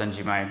 I'll send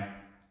you my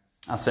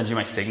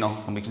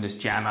signal, and we can just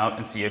jam out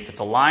and see if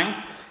it's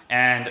aligned.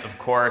 And of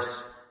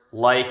course,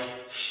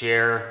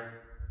 share,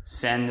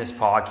 send this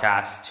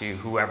podcast to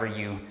whoever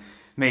you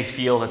may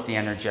feel that the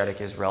energetic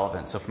is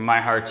relevant. So from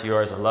my heart to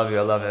yours, I love you,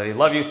 I love you, I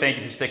love you. Thank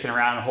you for sticking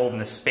around and holding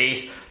this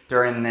space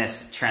during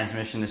this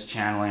transmission, this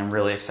channeling. I'm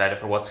really excited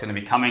for what's going to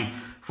be coming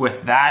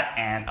with that,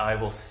 and I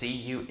will see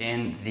you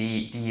in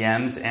the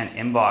DMs and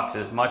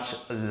inboxes. Much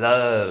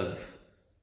love.